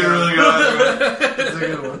up. You can really go. That's a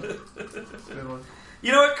good one. Good one.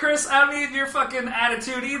 You know what, Chris? I don't need your fucking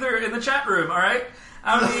attitude either in the chat room, alright?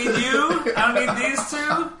 I don't need you. I don't need these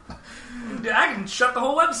two. I can shut the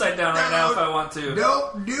whole website down right now if I want to.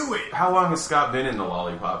 Don't do it. How long has Scott been in the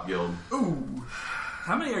Lollipop Guild? Ooh.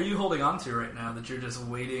 How many are you holding on to right now that you're just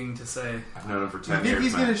waiting to say? I've known him for You 10 think years.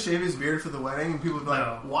 he's man. going to shave his beard for the wedding? And people will be like,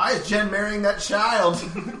 No. why is Jen marrying that child?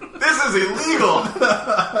 This is illegal.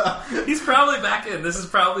 He's probably back in. This is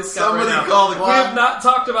probably Scott Somebody right now. call the We have not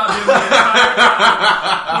talked about him the entire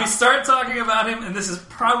time. We start talking about him, and this is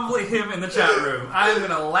probably him in the chat room. I'm going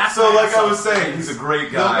to laugh So, my like ass I off. was saying, he's a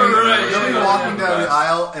great guy. Right, They'll be yeah, walking yeah, down the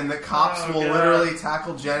aisle, and the cops Oh, will God. literally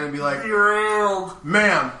tackle Jen and be like, Derailed.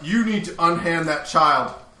 "Ma'am, you need to unhand that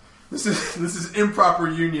child. This is improper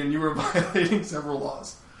union. You were violating several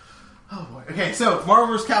laws." Oh boy. Okay, so Marvel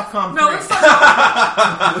vs. Capcom 3. No, let's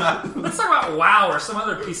talk about WoW or some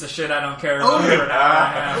other piece of shit I don't care about. for an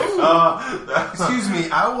hour and a half. Excuse me,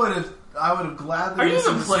 I would have gladly. Are you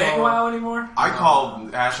listened even to playing some- WoW anymore? I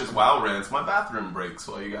called Ash's WoW rants my bathroom breaks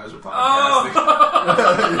while you guys were podcasting.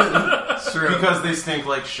 Oh! It's true. Because they stink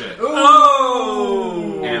like shit.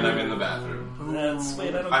 Oh! And I'm in the bathroom. That's sweet.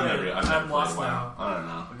 I don't I've get never, it. I've never I'm lost played now. WoW. I don't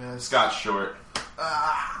know. Okay. Scott's short.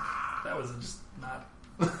 That was just not.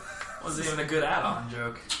 Wasn't even a good add-on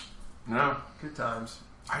joke. No, Good times.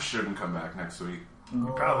 I shouldn't come back next week.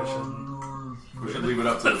 You probably shouldn't. We should leave it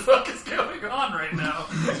up to What the fuck is going on right now?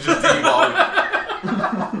 just devolve.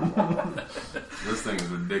 This thing is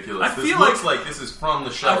ridiculous. I This feel looks like this is from the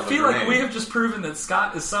shell I of a feel like grenade. we have just proven that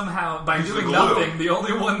Scott is somehow, by He's the doing glue. nothing, the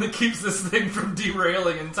only one that keeps this thing from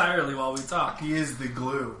derailing entirely while we talk. He is the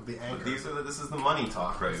glue, the But anchor, this is the money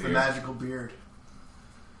talk right the here. magical beard.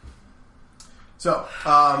 So,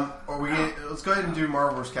 let's go ahead and do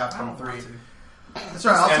Marvel vs. Capcom 3. That's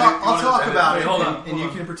right. I'll talk about it, Hold on, and hold you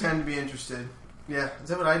on. can pretend to be interested. Yeah, is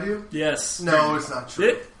that what I do? Yes. No, it's not true.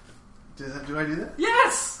 It? Do I do that?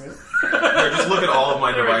 Yes! Really? Here, just look at all of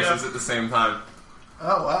my There we devices go. at the same time.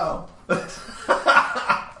 Oh wow.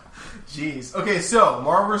 Jeez. Okay, so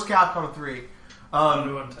Marvel vs. Capcom 3. I'm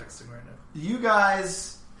texting right now. You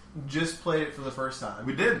guys just played it for the first time.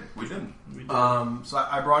 We did. We did. So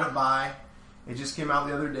I brought it by. It just came out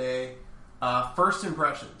the other day. First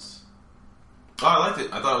impressions. Oh, I liked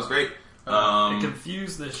it. I thought it was great. It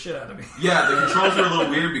confused the shit out of me. Yeah, the controls were a little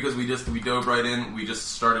weird because we dove right in. We just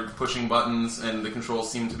started pushing buttons, and the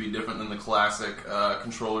controls seemed to be different than the classic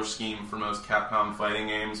controller scheme for most Capcom fighting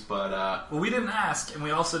games. But Well, we didn't ask, and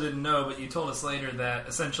we also didn't know, but you told us later that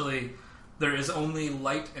essentially there is only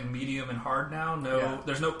light and medium and hard now.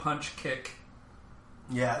 There's no punch, kick.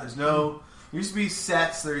 Yeah, there's no. There used to be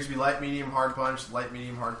sets. There used to be light, medium, hard punch, light,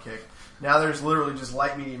 medium, hard kick. Now there's literally just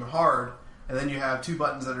light, medium, hard, and then you have two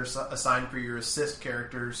buttons that are assigned for your assist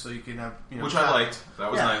characters, so you can have which I liked.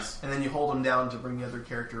 That was nice. And then you hold them down to bring the other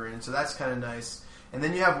character in, so that's kind of nice. And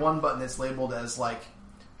then you have one button that's labeled as like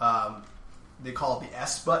they call it the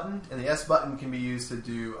S button, and the S button can be used to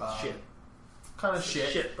do Shit. kind of shit.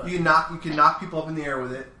 Shit button. You can knock people up in the air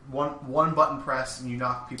with it. One button press, and you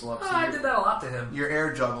knock people up. So I did that a lot to him. your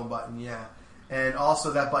air juggle button, yeah. And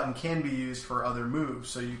also that button can be used for other moves.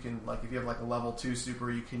 So you can, like, if you have like a level 2 super,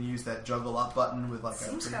 you can use that juggle up button with like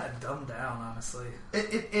Seems kind of dumbed down, honestly.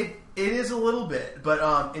 It is a little bit,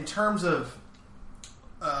 but in terms of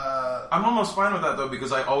I'm almost fine with that though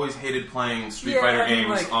because I always hated playing Street Yeah, Fighter I mean,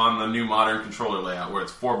 games like- on the new modern controller layout where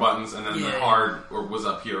it's 4 buttons and then the Yeah. hard or was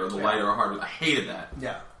up here or the light or hard. I hated that.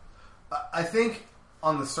 yeah, I think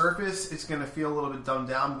on the surface it's going to feel a little bit dumbed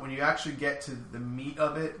down, but when you actually get to the meat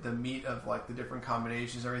of it, the meat of like the different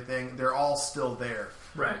combinations, everything, they're all still there.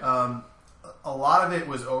 Right. A lot of it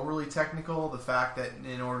was overly technical. The fact that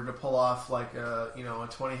in order to pull off like a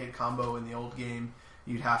 20 hit combo in the old game,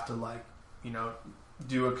 you'd have to like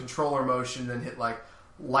do a controller motion, then hit like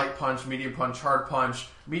light punch, medium punch, hard punch,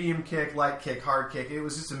 medium kick, light kick, hard kick. It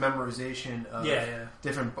was just a memorization of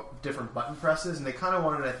different button presses, and they kind of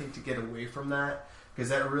wanted, I think, to get away from that because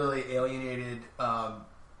that really alienated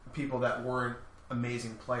people that weren't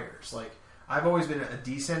amazing players. Like, I've always been a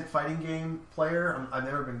decent fighting game player. I've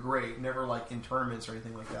never been great, never like in tournaments or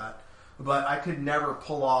anything like that. But I could never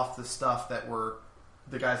pull off the stuff that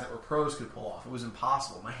the guys that were pros could pull off. It was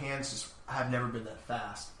impossible. My hands just have never been that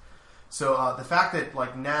fast. So the fact that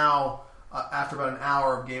like now after about an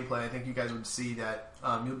hour of gameplay, I think you guys would see that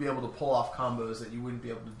you'll be able to pull off combos that you wouldn't be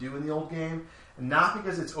able to do in the old game. And not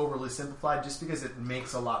because it's overly simplified, just because it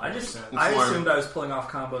makes a lot more sense. I assumed I was pulling off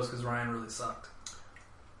combos because Ryan really sucked.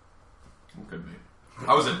 Could be.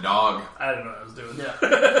 I was a dog. I didn't know what I was doing.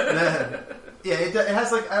 Yeah, it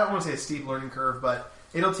has like, I don't want to say a steep learning curve, but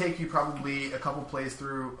it'll take you probably a couple plays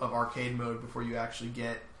through of arcade mode before you actually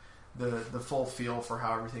get the full feel for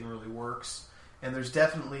how everything really works. And there's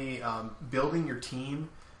definitely building your team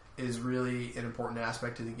is really an important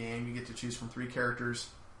aspect of the game. You get to choose from 3 characters.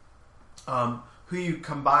 Who you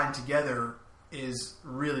combine together is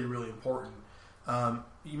really, really important.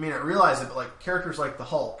 You may not realize it, but like characters like the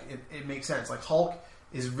Hulk, it makes sense. Like Hulk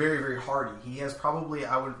is very, very hardy. He has probably,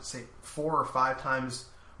 I would say, 4 or 5 times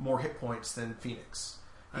more hit points than Phoenix.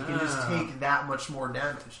 He can just take that much more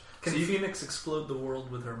damage. Can Phoenix explode the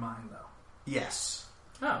world with her mind, though? Yes.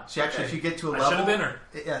 Oh, she actually, if you get to a I level, should have been her.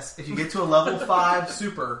 Yes, if you get to a level 5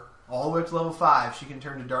 super, all the way up to level 5, she can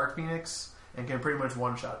turn to Dark Phoenix and can pretty much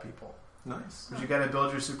one-shot people. Nice. But you got to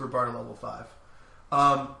build your super bar to level 5.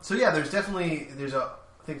 So yeah, there's I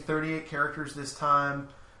think 38 characters this time.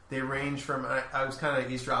 They range from, I was kind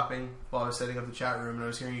of eavesdropping while I was setting up the chat room, and I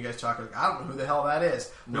was hearing you guys talk like, I don't know who the hell that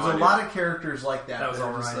is. There's a lot of characters like that. That was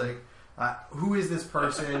all right. Like, who is this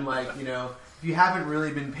person? Like, you know, if you haven't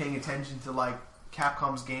really been paying attention to like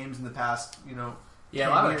Capcom's games in the past, you know. Yeah,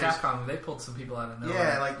 a lot of Capcom, they pulled some people out of nowhere.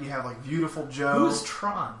 Yeah, like you have like Beautiful Joe. Who's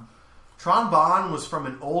Tron? Tron Bonne was from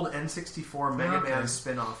an old N64 Mega Man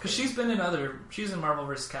spin-off. Because she's been she's in Marvel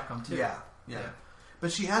vs. Capcom too. Yeah.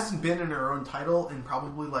 But she hasn't been in her own title in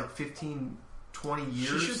probably like 15, 20 years.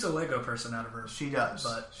 She shoots a Lego person out of her. She does.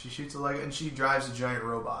 But she shoots a Lego, and she drives a giant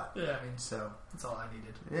robot. Yeah, I mean, so that's all I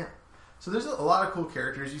needed. Yeah. So there's a lot of cool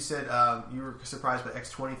characters. You said you were surprised by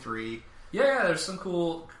X-23. Yeah, there's some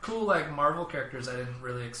cool like Marvel characters I didn't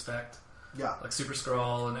really expect. Yeah. Like Super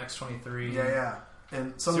Skrull and X-23. Yeah.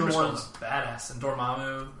 And some Super of the ones... Skrull's badass. And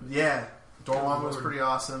Dormammu. Yeah. Dormammu was pretty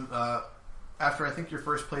awesome. After I think your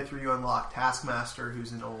first playthrough, you unlock Taskmaster,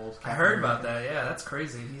 who's an old... I heard about that. Yeah, that's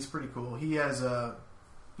crazy. He's pretty cool. He has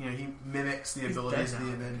he mimics the abilities of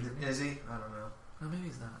the Avenger. Is he? I don't know. No, maybe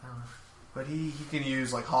he's not. I don't know. But he can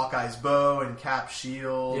use like Hawkeye's bow and Cap's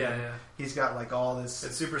shield. Yeah. He's got like all this.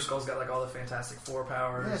 And Super Skull's got like all the Fantastic Four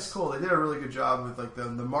powers. Yeah, it's cool. They did a really good job with like the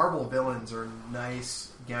Marvel villains are a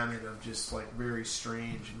nice gamut of just like very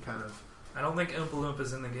strange and kind of. I don't think Oompa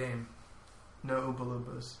Loompas in the game. No Oompa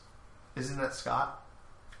Loompas. Isn't that Scott?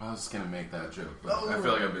 I was just gonna make that joke, but I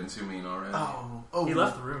feel like I've been too mean already. Oh, he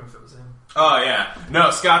left the room if it was him. Oh yeah, no,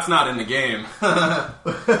 Scott's not in the game.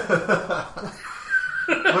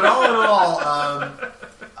 But all in all,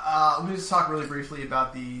 let me just talk really briefly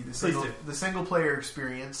about the single player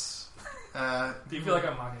experience. Do you feel like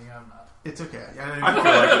I'm mocking you? I'm not. It's okay.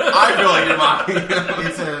 I feel like you're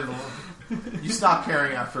mocking. You stop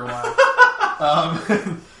caring after a while.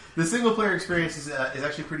 The single player experience is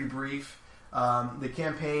actually pretty brief. The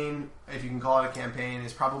campaign, if you can call it a campaign,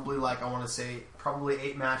 is probably like, I want to say, probably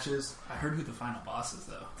 8 matches. I heard who the final boss is,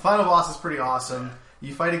 though. Final boss is pretty awesome. Yeah.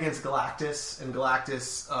 You fight against Galactus, and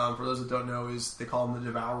Galactus, for those that don't know, they call him the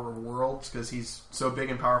Devourer of Worlds, because he's so big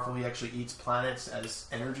and powerful he actually eats planets as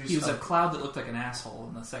energy. He was a cloud that looked like an asshole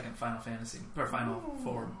in the second Final Fantasy, or Final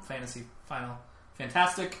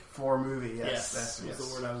Fantastic Four movie, yes. That was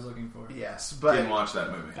the word I was looking for. Yes, but... Didn't watch that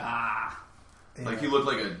movie. Like, he looked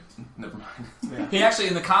like a... Never mind. Yeah. He actually,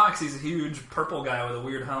 in the comics, he's a huge purple guy with a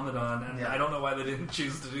weird helmet on, and I don't know why they didn't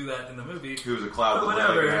choose to do that in the movie. He was a cloud that looked like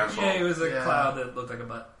an asshole. Yeah, he was a cloud that looked like a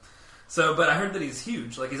butt. So, but I heard that he's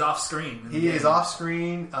huge. Like, he's off-screen. He is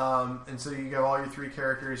off-screen, and so you have all your 3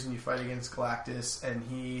 characters, and you fight against Galactus,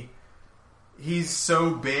 and he's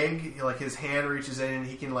so big, like, his hand reaches in, and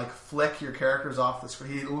he can, like, flick your characters off the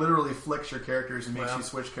screen. He literally flicks your characters and makes you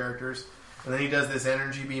switch characters. And then he does this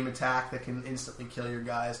energy beam attack that can instantly kill your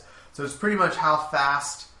guys. So it's pretty much how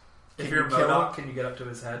fast. If you're MODOK, can you get up to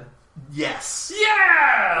his head? Yes.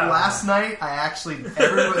 Yeah! Last night, this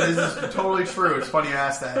is totally true. It's funny you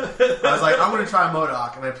asked that. I was like, I'm going to try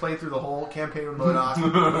MODOK. And I played through the whole campaign with MODOK.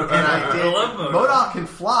 And I did. I love MODOK. MODOK can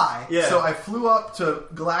fly. Yeah. So I flew up to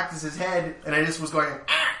Galactus' head, and I just was going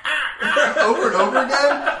over and over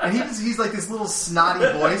again. And he's like this little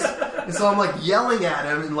snotty voice. And so I'm like yelling at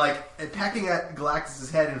him and like pecking at Galactus'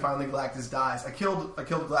 head, and finally Galactus dies. I killed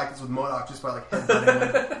Galactus with MODOK just by like headbutting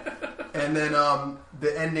him. And then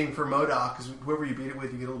the ending for MODOK is whoever you beat it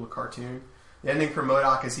with, you get a little cartoon. The ending for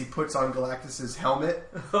MODOK is he puts on Galactus' helmet,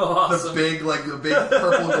 awesome. the big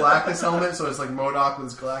purple Galactus helmet. So it's like MODOK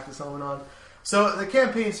with his Galactus helmet on. So the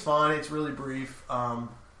campaign's fun. It's really brief.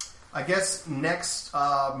 I guess next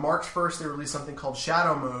March 1st they release something called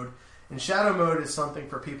Shadow Mode. And Shadow Mode is something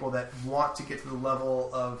for people that want to get to the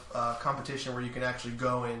level of competition where you can actually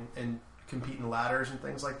go in and compete in ladders and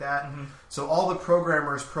things like that. Mm-hmm. So all the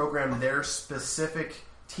programmers program their specific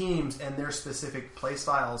teams and their specific play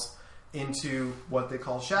styles into what they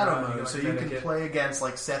call Shadow Mode. So you can play against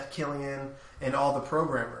like Seth Killian and all the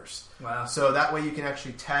programmers. Wow. So that way you can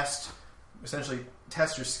actually essentially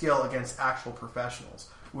test your skill against actual professionals,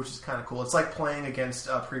 which is kind of cool. It's like playing against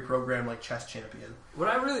a pre-programmed like chess champion. What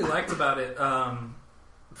I really liked about it,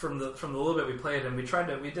 from the little bit we played, and we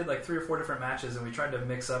did like 3 or 4 different matches, and we tried to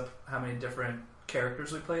mix up how many different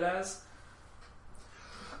characters we played as.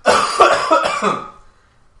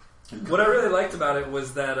 What I really liked about it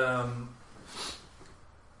was that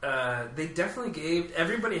they definitely gave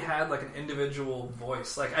everybody had like an individual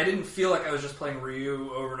voice. Like I didn't feel like I was just playing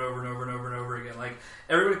Ryu over and over and over and over and over again. Like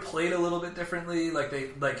everybody played a little bit differently. Like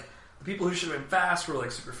the people who should have been fast were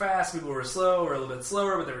like super fast. People who were slow were a little bit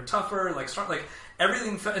slower, but they were tougher. Like strong. Like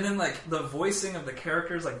everything. And then like the voicing of the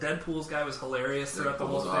characters. Like Deadpool's guy was hilarious throughout the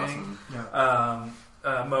whole thing. Awesome. Yeah.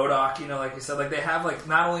 MODOK, like you said, like they have like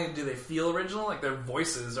not only do they feel original, like their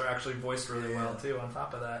voices are actually voiced really well too. On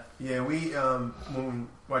top of that, yeah, we when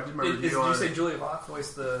I did my review did you say Julia Voth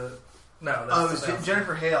voiced the? No, that's it was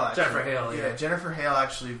Jennifer Hale. Actually. Jennifer Hale, yeah. Jennifer Hale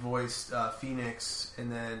actually voiced Phoenix,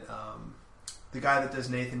 and then the guy that does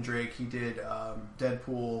Nathan Drake, he did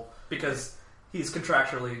Deadpool because he's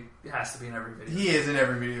contractually has to be in every video. He is in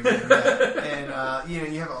every video game, yeah.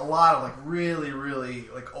 And you have a lot of like really, really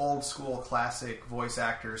like old school classic voice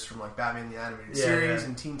actors from like Batman the Animated Series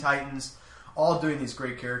and Teen Titans, all doing these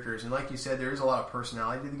great characters. And like you said, there is a lot of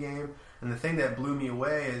personality to the game. And the thing that blew me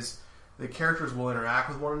away is the characters will interact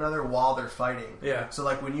with one another while they're fighting. Yeah. So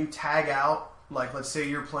like when you tag out, like let's say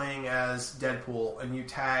you're playing as Deadpool and you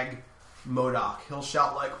tag MODOK, he'll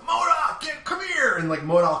shout like, MODOK, come here! And like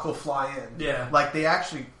MODOK will fly in. Yeah. Like they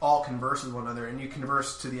actually all converse with one another, and you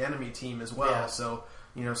converse to the enemy team as well. Yeah. So,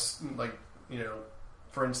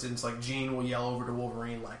 for instance, like Jean will yell over to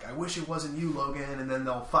Wolverine like, I wish it wasn't you, Logan, and then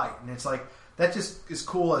they'll fight. And it's like, that just is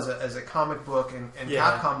cool as a comic book and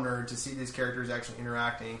Capcom nerd to see these characters actually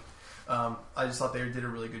interacting. I just thought they did a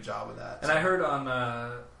really good job with that. And I heard on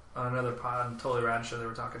another pod, Totally Rad Show, they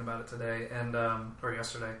were talking about it today, and or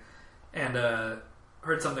yesterday. And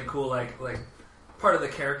heard something cool like part of the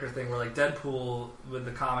character thing where like Deadpool with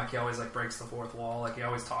the comic, he always like breaks the fourth wall. Like he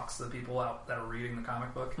always talks to the people out that are reading the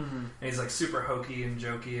comic book, and he's like super hokey and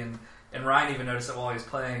jokey. And Ryan even noticed it while he was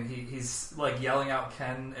playing. He's like yelling out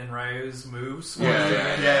Ken and Ryu's moves.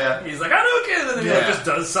 Yeah. He's like, I know Ken, and then he like just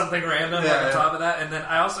does something random on top of that. And then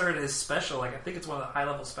I also heard his special. Like I think it's one of the high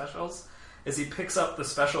level specials. Is he picks up the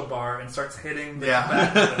special bar and starts hitting the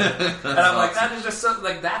back of it. And I'm like, that is just so,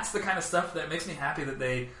 like, that's the kind of stuff that makes me happy that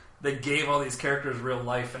they gave all these characters real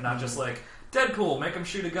life and not just like, Deadpool, make him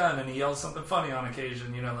shoot a gun and he yells something funny on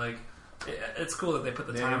occasion, like, it's cool that they put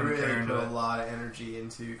the time and care into it. They really put a lot of energy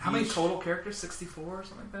into How many total characters? 64 or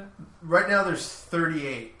something like that? Right now there's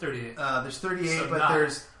 38. 38. There's 38, so but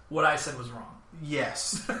there's... What I said was wrong.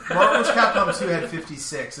 Yes. Marvel vs. Capcom 2 had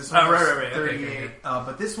 56. This one was 38. Okay.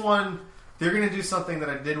 But this one... They're going to do something that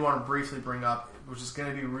I did want to briefly bring up, which is going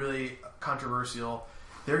to be really controversial.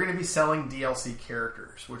 They're going to be selling DLC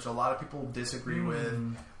characters, which a lot of people disagree with.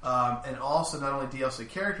 And also not only DLC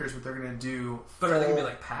characters, but they're going to do... But are they going to be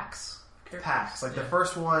like packs? Packs. Like the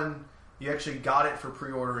first one, you actually got it for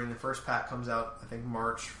pre-ordering. The first pack comes out, I think,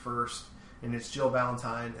 March 1st. And it's Jill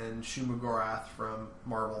Valentine and Shu Mugorath from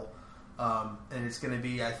Marvel. And it's going to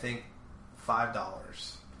be, I think,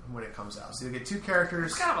 $5. When it comes out, so you'll get 2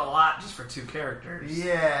 characters. It's kind of a lot just for 2 characters.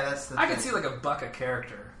 Yeah, that's the thing. I could see like $1 a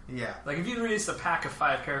character. Yeah, like if you released a pack of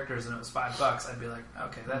 5 characters and it was $5, I'd be like,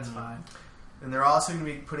 okay, that's fine. And they're also going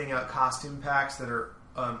to be putting out costume packs that are.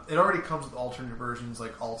 It already comes with alternate versions,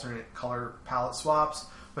 like alternate color palette swaps,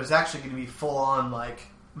 but it's actually going to be full on like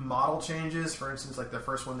model changes. For instance, like the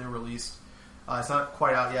first one they released, it's not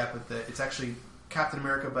quite out yet, but it's actually Captain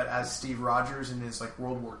America, but as Steve Rogers in his like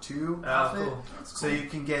World War II outfit. Cool. That's cool. So you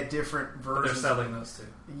can get different versions. But they're selling those too.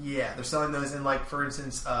 Yeah, they're selling those. And like for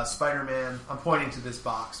instance, Spider-Man. I'm pointing to this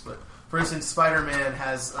box, but for instance, Spider-Man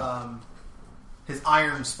has his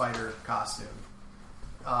Iron Spider costume.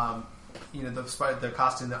 The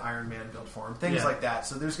costume that Iron Man built for him. Things like that.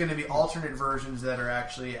 So there's going to be alternate versions that are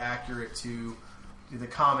actually accurate to the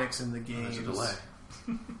comics and the games. There's a delay.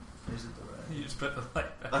 There's a delay. You just put the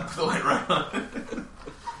light back. I put the light right on.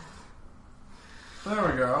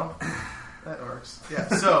 There we go. That works. Yeah.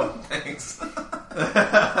 So thanks.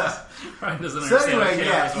 Ryan doesn't so understand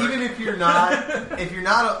anyway, even if you're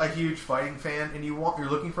not a huge fighting fan and you're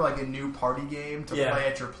looking for like a new party game to play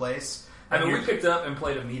at your place, I mean, we picked up and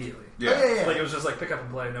played immediately. Yeah. Like, it was just like pick up and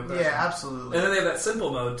play, no question. Yeah, absolutely. And then they have that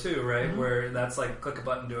simple mode, too, right? Where that's like click a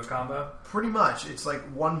button, do a combo. Pretty much. It's like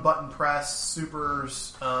one button press,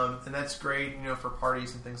 supers, and that's great, for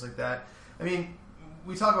parties and things like that. I mean,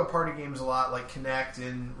 we talk about party games a lot, like Kinect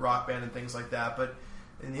and Rock Band and things like that, but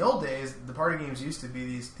in the old days, the party games used to be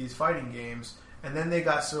these fighting games, and then they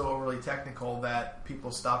got so overly technical that people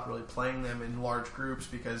stopped really playing them in large groups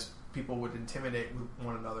because people would intimidate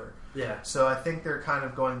one another. Yeah. So I think they're kind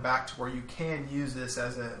of going back to where you can use this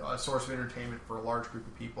as a source of entertainment for a large group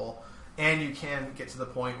of people, and you can get to the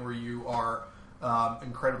point where you are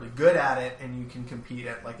incredibly good at it, and you can compete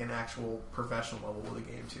at like an actual professional level with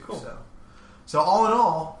the game too. Cool. So all in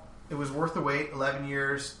all, it was worth the wait. 11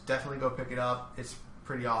 years. Definitely go pick it up. It's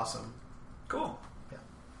pretty awesome. Cool. Yeah.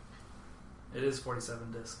 It is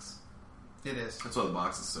 47 discs. It is. That's why the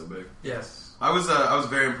box is so big. Yes. I was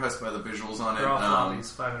very impressed by the visuals on it. They're all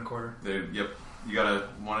floppies, 5 1/4. Yep. You gotta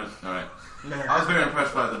want it. All right. I was very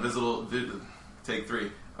impressed by the take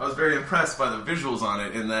 3. I was very impressed by the visuals on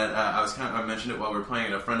it in that I mentioned it while we were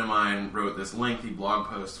playing it. A friend of mine wrote this lengthy blog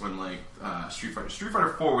post when Street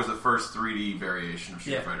Fighter 4 was the first 3D variation of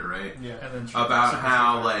Street Fighter, right? Yeah. And then about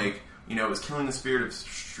how it was killing the spirit of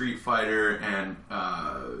Street Fighter, and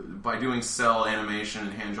by doing cell animation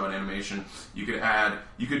and hand-drawn animation, you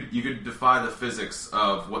could defy the physics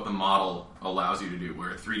of what the model allows you to do. Where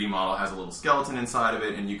a 3D model has a little skeleton inside of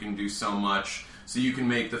it, and you can do so much. So you can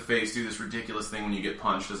make the face do this ridiculous thing when you get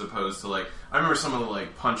punched, as opposed to I remember some of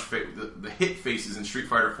the the hit faces in Street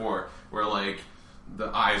Fighter 4, where the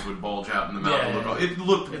eyes would bulge out and the mouth would look. It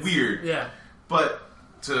looked weird. Yeah. But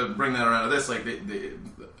to bring that around to this,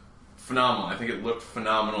 phenomenal. I think it looked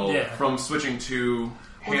phenomenal from switching to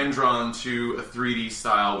hand-drawn to a 3D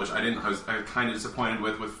style, which I was kind of disappointed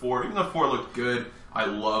with 4. Even though 4 looked good, I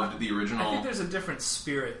loved the original. I think there's a different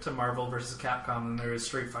spirit to Marvel vs. Capcom than there is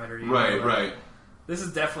Street Fighter. Right. This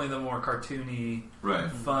is definitely the more cartoony,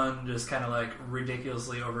 fun, just kind of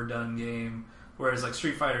ridiculously overdone game. Whereas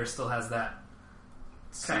Street Fighter still has that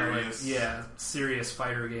kind of serious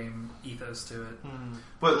fighter game ethos to it.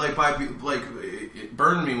 But it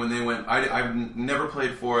burned me when they went. I've never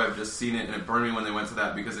played 4. I've just seen it, and it burned me when they went to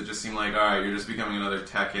that because it just seemed like, all right, you're just becoming another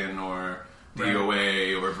Tekken or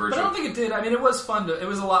DOA or Virtua. But I don't think it did. I mean, it was fun. It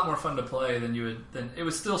was a lot more fun to play than it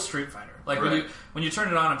was still Street Fighter. When you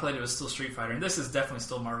turned it on and played, it was still Street Fighter, and this is definitely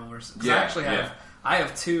still Marvel vs. I actually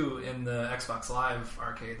have 2 in the Xbox Live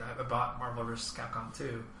arcade. I bought Marvel vs. Capcom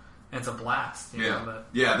 2, and it's a blast.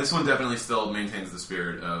 This one definitely still maintains the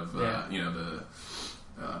spirit of the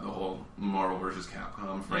whole Marvel vs.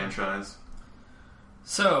 Capcom franchise.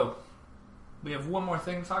 So we have one more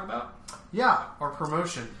thing to talk about. Yeah, our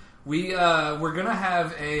promotion. We're gonna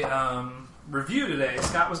have a review today.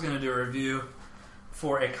 Scott was gonna do a review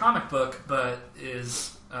for a comic book, but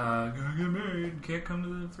is gonna get married. Can't come to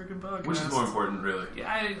the freaking podcast. Which is more important, really?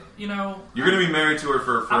 Yeah, you're gonna be married to her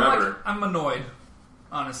for forever. I'm annoyed,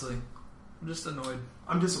 honestly. I'm just annoyed.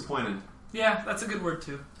 I'm disappointed. Yeah, that's a good word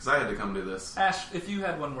too. Because I had to come to this. Ash, if you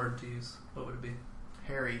had one word to use, what would it be?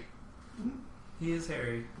 Harry. He is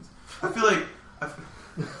Harry. I feel like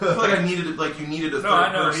I needed you needed a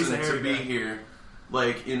third person to be here.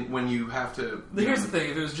 When you have to. Here's the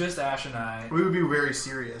thing: if it was just Ash and I, we would be very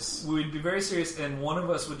serious. We'd be very serious, and one of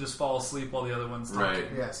us would just fall asleep while the other one's talking. Right.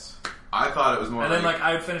 Yes. I thought it was more. And then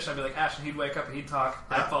I would finish. I'd be like Ash, and he'd wake up and he'd talk.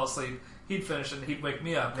 I'd fall asleep. He'd finish and he'd wake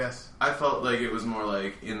me up. Yes. I felt like it was more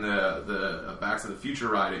like in the Back to the Future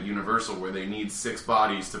ride at Universal, where they need 6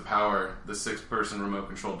 bodies to power the 6-person remote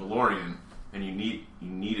controlled DeLorean, and you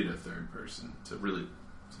needed a third person to really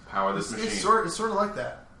power this machine. It's sort of like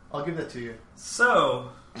that. I'll give that to you. So,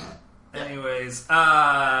 anyways, so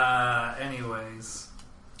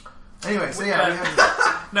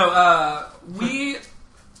yeah. We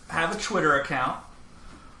have a Twitter account.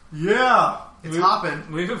 Yeah. It's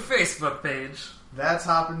hopping. We have a Facebook page. That's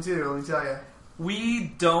hopping too, let me tell you.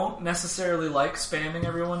 We don't necessarily like spamming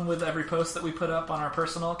everyone with every post that we put up on our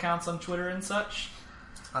personal accounts on Twitter and such.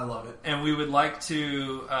 I love it. And we would like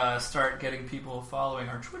to start getting people following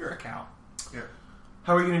our Twitter account. Yeah.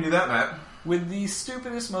 How are we going to do that, Matt? With the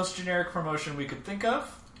stupidest, most generic promotion we could think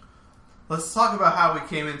of. Let's talk about how we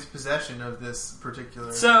came into possession of this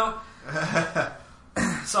particular... So I'm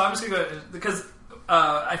just going to go... Because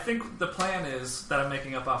I think the plan is, that I'm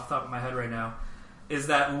making up off the top of my head right now, is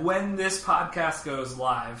that when this podcast goes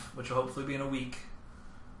live, which will hopefully be in a week,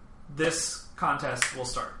 this contest will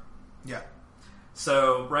start. Yeah.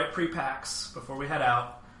 So right pre-PAX, before we head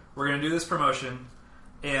out, we're going to do this promotion.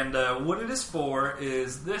 And what it is for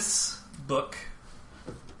is this book,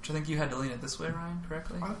 which I think you had to lean it this way, Ryan,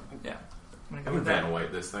 correctly? What? Yeah. I'm going to I can Vanna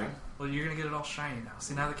White this thing. Well, you're going to get it all shiny now.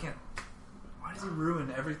 See, now they can't... Why does he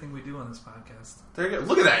ruin everything we do on this podcast? There you go.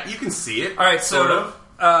 Look at that. You can see it. All right, so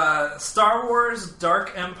Star Wars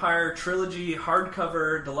Dark Empire Trilogy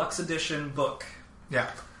hardcover deluxe edition book. Yeah.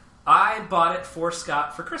 I bought it for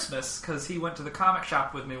Scott for Christmas because he went to the comic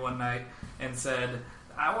shop with me one night and said,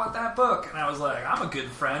 I want that book. And I was like, I'm a good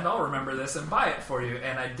friend. I'll remember this and buy it for you.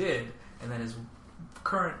 And I did. And then his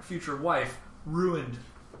current future wife ruined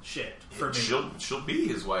shit for me. She'll be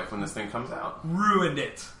his wife when this thing comes out. Ruined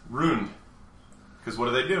it. Ruined. Because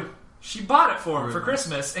what do? She bought it for him for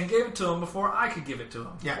Christmas and gave it to him before I could give it to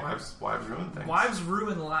him. Yeah. Wives ruin things. Wives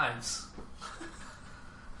ruin lives.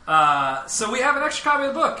 So we have an extra copy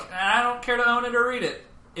of the book, and I don't care to own it or read it.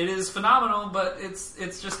 It is phenomenal, but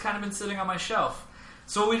it's just kind of been sitting on my shelf.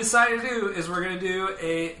 So what we decided to do is we're going to do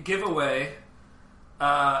a giveaway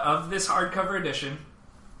of this hardcover edition.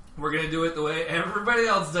 We're going to do it the way everybody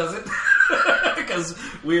else does it. Because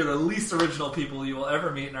we are the least original people you will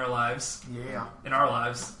ever meet in our lives. Yeah. In our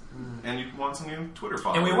lives. And you want some new Twitter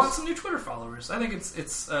followers. And we want some new Twitter followers. I think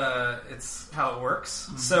it's how it works.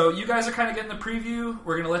 Mm-hmm. So you guys are kind of getting the preview.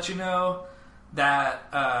 We're going to let you know that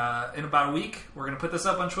in about a week, we're going to put this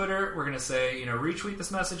up on Twitter. We're going to say, retweet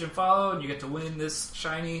this message and follow, and you get to win this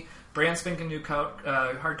shiny, brand spanking new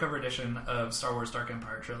hardcover edition of Star Wars Dark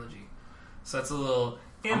Empire Trilogy. So that's a little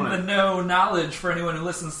in-the-know knowledge for anyone who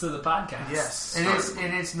listens to the podcast. Yes,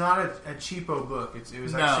 and it's not a cheapo book. It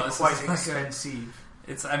was actually quite expensive.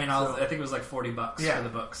 I think it was like $40 for the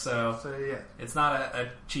book. So yeah. It's not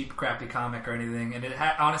a cheap, crappy comic or anything, and it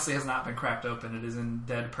honestly has not been cracked open. It is in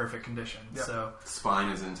dead perfect condition. Yep. So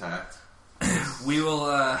spine is intact. we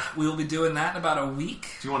will be doing that in about a week.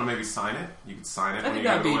 Do you want to maybe sign it? You could sign it. I think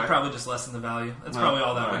that'd be probably just lessen the value. That's probably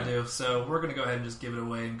all that would do. So we're going to go ahead and just give it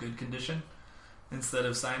away in good condition instead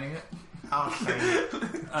of signing it. I'll sign it.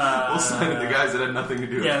 We'll sign it. The guys that had nothing to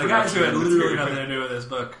do with it. Yeah, the guys who had literally nothing to do with this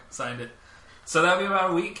book signed it. So that'll be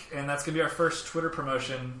about a week, and that's going to be our first Twitter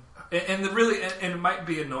promotion. And it might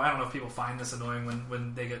be annoying. I don't know if people find this annoying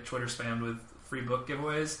when they get Twitter spammed with free book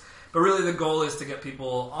giveaways. But really the goal is to get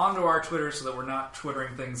people onto our Twitter so that we're not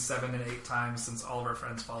twittering things 7 and 8 times since all of our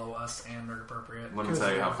friends follow us and Nerd Appropriate. Let me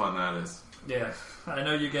tell you how fun that is. Yeah. I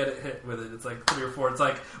know you get hit with it. It's like 3 or 4. It's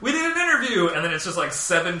like, we did an interview! And then it's just like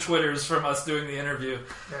 7 Twitters from us doing the interview.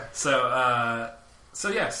 Yeah. So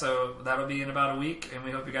that'll be in about a week, and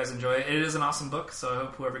we hope you guys enjoy it. It is an awesome book, so I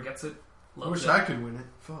hope whoever gets it loves it. I wish I could win it.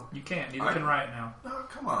 Fuck. You can't. Neither can Riot now. Oh,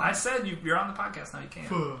 come on. I said you're on the podcast now. You can't.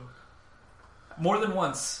 More than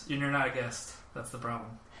once, and you're not a guest. That's the problem.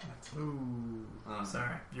 Ooh.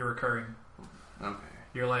 Sorry. You're recurring. Okay.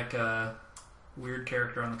 You're like a weird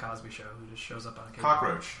character on The Cosby Show who just shows up on occasion.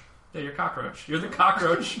 Cockroach. Yeah, you're Cockroach. You're the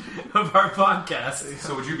cockroach of our podcast.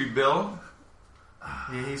 So would you be Bill?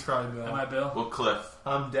 Yeah, he's probably Bill. Am I Bill? Well, Cliff.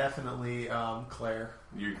 I'm definitely Claire.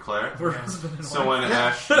 You're Claire? We're husband and so wife. when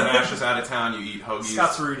Ash is out of town, you eat hoagies.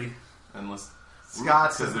 Scott's Rudy.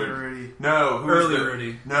 Scott's is Rudy. No,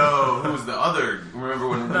 Rudy. No, who was the other? Remember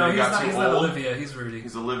when Rudy got too old? He's not Olivia. He's Rudy.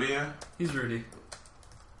 He's Olivia? He's Rudy.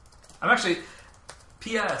 I'm actually...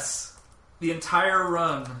 P.S. The entire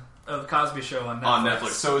run of The Cosby Show on Netflix. On Netflix.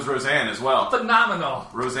 So is Roseanne as well. Phenomenal.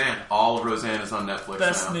 Roseanne. All of Roseanne is on Netflix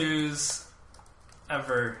Best now. news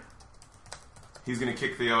ever. He's going to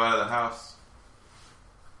kick Theo out of the house.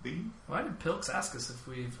 Why did Pilks ask us if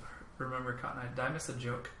we remember Cotton Eye? Did I miss a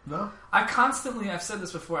joke? No. I've said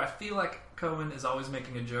this before, I feel like Cohen is always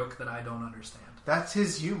making a joke that I don't understand. That's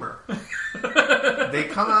his humor. They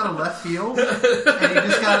come out of left field, and you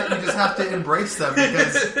just have to embrace them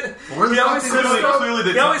because we're the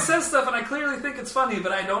He always says stuff, and I clearly think it's funny,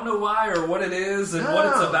 but I don't know why or what it is and what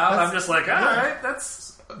it's about. I'm just like, all right,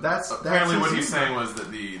 that's apparently what he's saying was that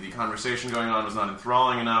the conversation going on was not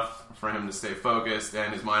enthralling enough for him to stay focused,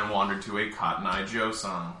 and his mind wandered to a Cotton Eye Joe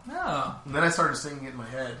song. Oh. And then I started singing it in my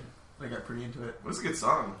head. I got pretty into it. It was a good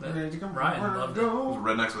song. Ryan loved it.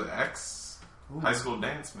 Rednecks with X. Ooh. High School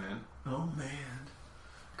Dance, man. Oh, man.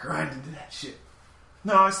 Grinded to that shit.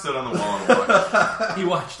 No, I stood on the wall and watched. He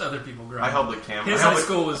watched other people grind. I held the camera. His high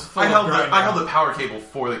school was full of grinding. I held the power cable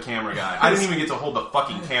for the camera guy. I didn't even get to hold the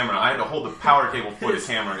fucking camera. I had to hold the power cable for the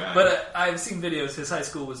camera guy. But I've seen videos. His high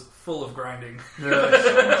school was full of grinding.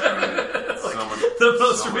 The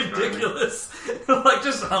most ridiculous. Like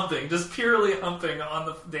just humping. Just purely humping on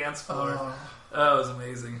the dance floor. Oh, it was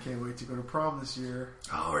amazing. Can't wait to go to prom this year.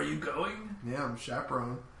 Oh, are you going? Yeah, I'm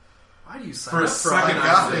chaperone. Why do you sign For a up second,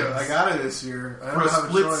 I got it this year. I don't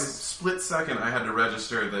have a choice. Split second, I had to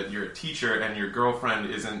register that you're a teacher and your girlfriend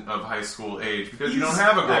isn't of high school age because you don't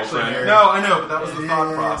have a girlfriend. No, I know, but that was the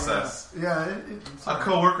thought process. Yeah. A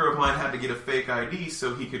coworker of mine had to get a fake ID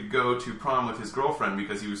so he could go to prom with his girlfriend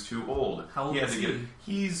because he was too old. How old is he?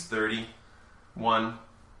 He's 31.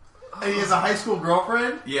 And he has a high school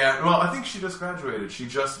girlfriend? Yeah, well, I think she just graduated. She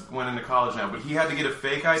just went into college now, but he had to get a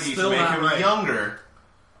fake ID Still to make him right. younger.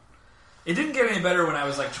 It didn't get any better when I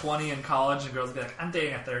was like 20 in college and girls would be like, I'm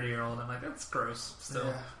dating a 30-year-old. I'm like, that's gross.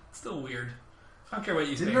 Still weird. I don't care what you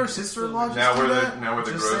think. Didn't her sister-in-law just now do we're that? now we're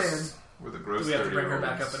the Just gross. saying. We're the gross. Do we have to bring her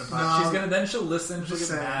back up in a pod? No. She's gonna. Then she'll listen. She'll get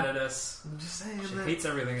Just saying. mad at us. I'm just saying She that hates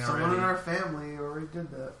everything someone already. in our family already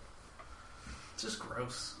did that. It's just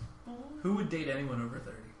gross. Who would date anyone over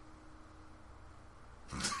 30?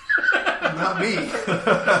 Not me.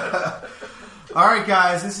 All right,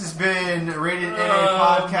 guys. This has been Rated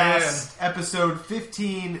NA Podcast, episode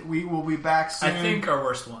 15. We will be back soon. I think our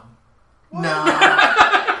worst one. No.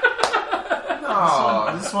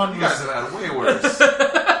 This one you was guys have had way worse.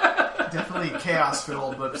 definitely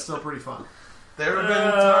chaos-filled, but still pretty fun. There have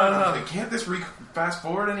been times. Can't this fast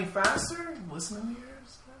forward any faster? Listening to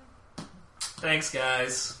yours. Thanks,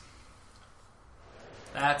 guys.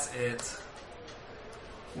 That's it.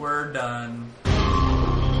 We're done.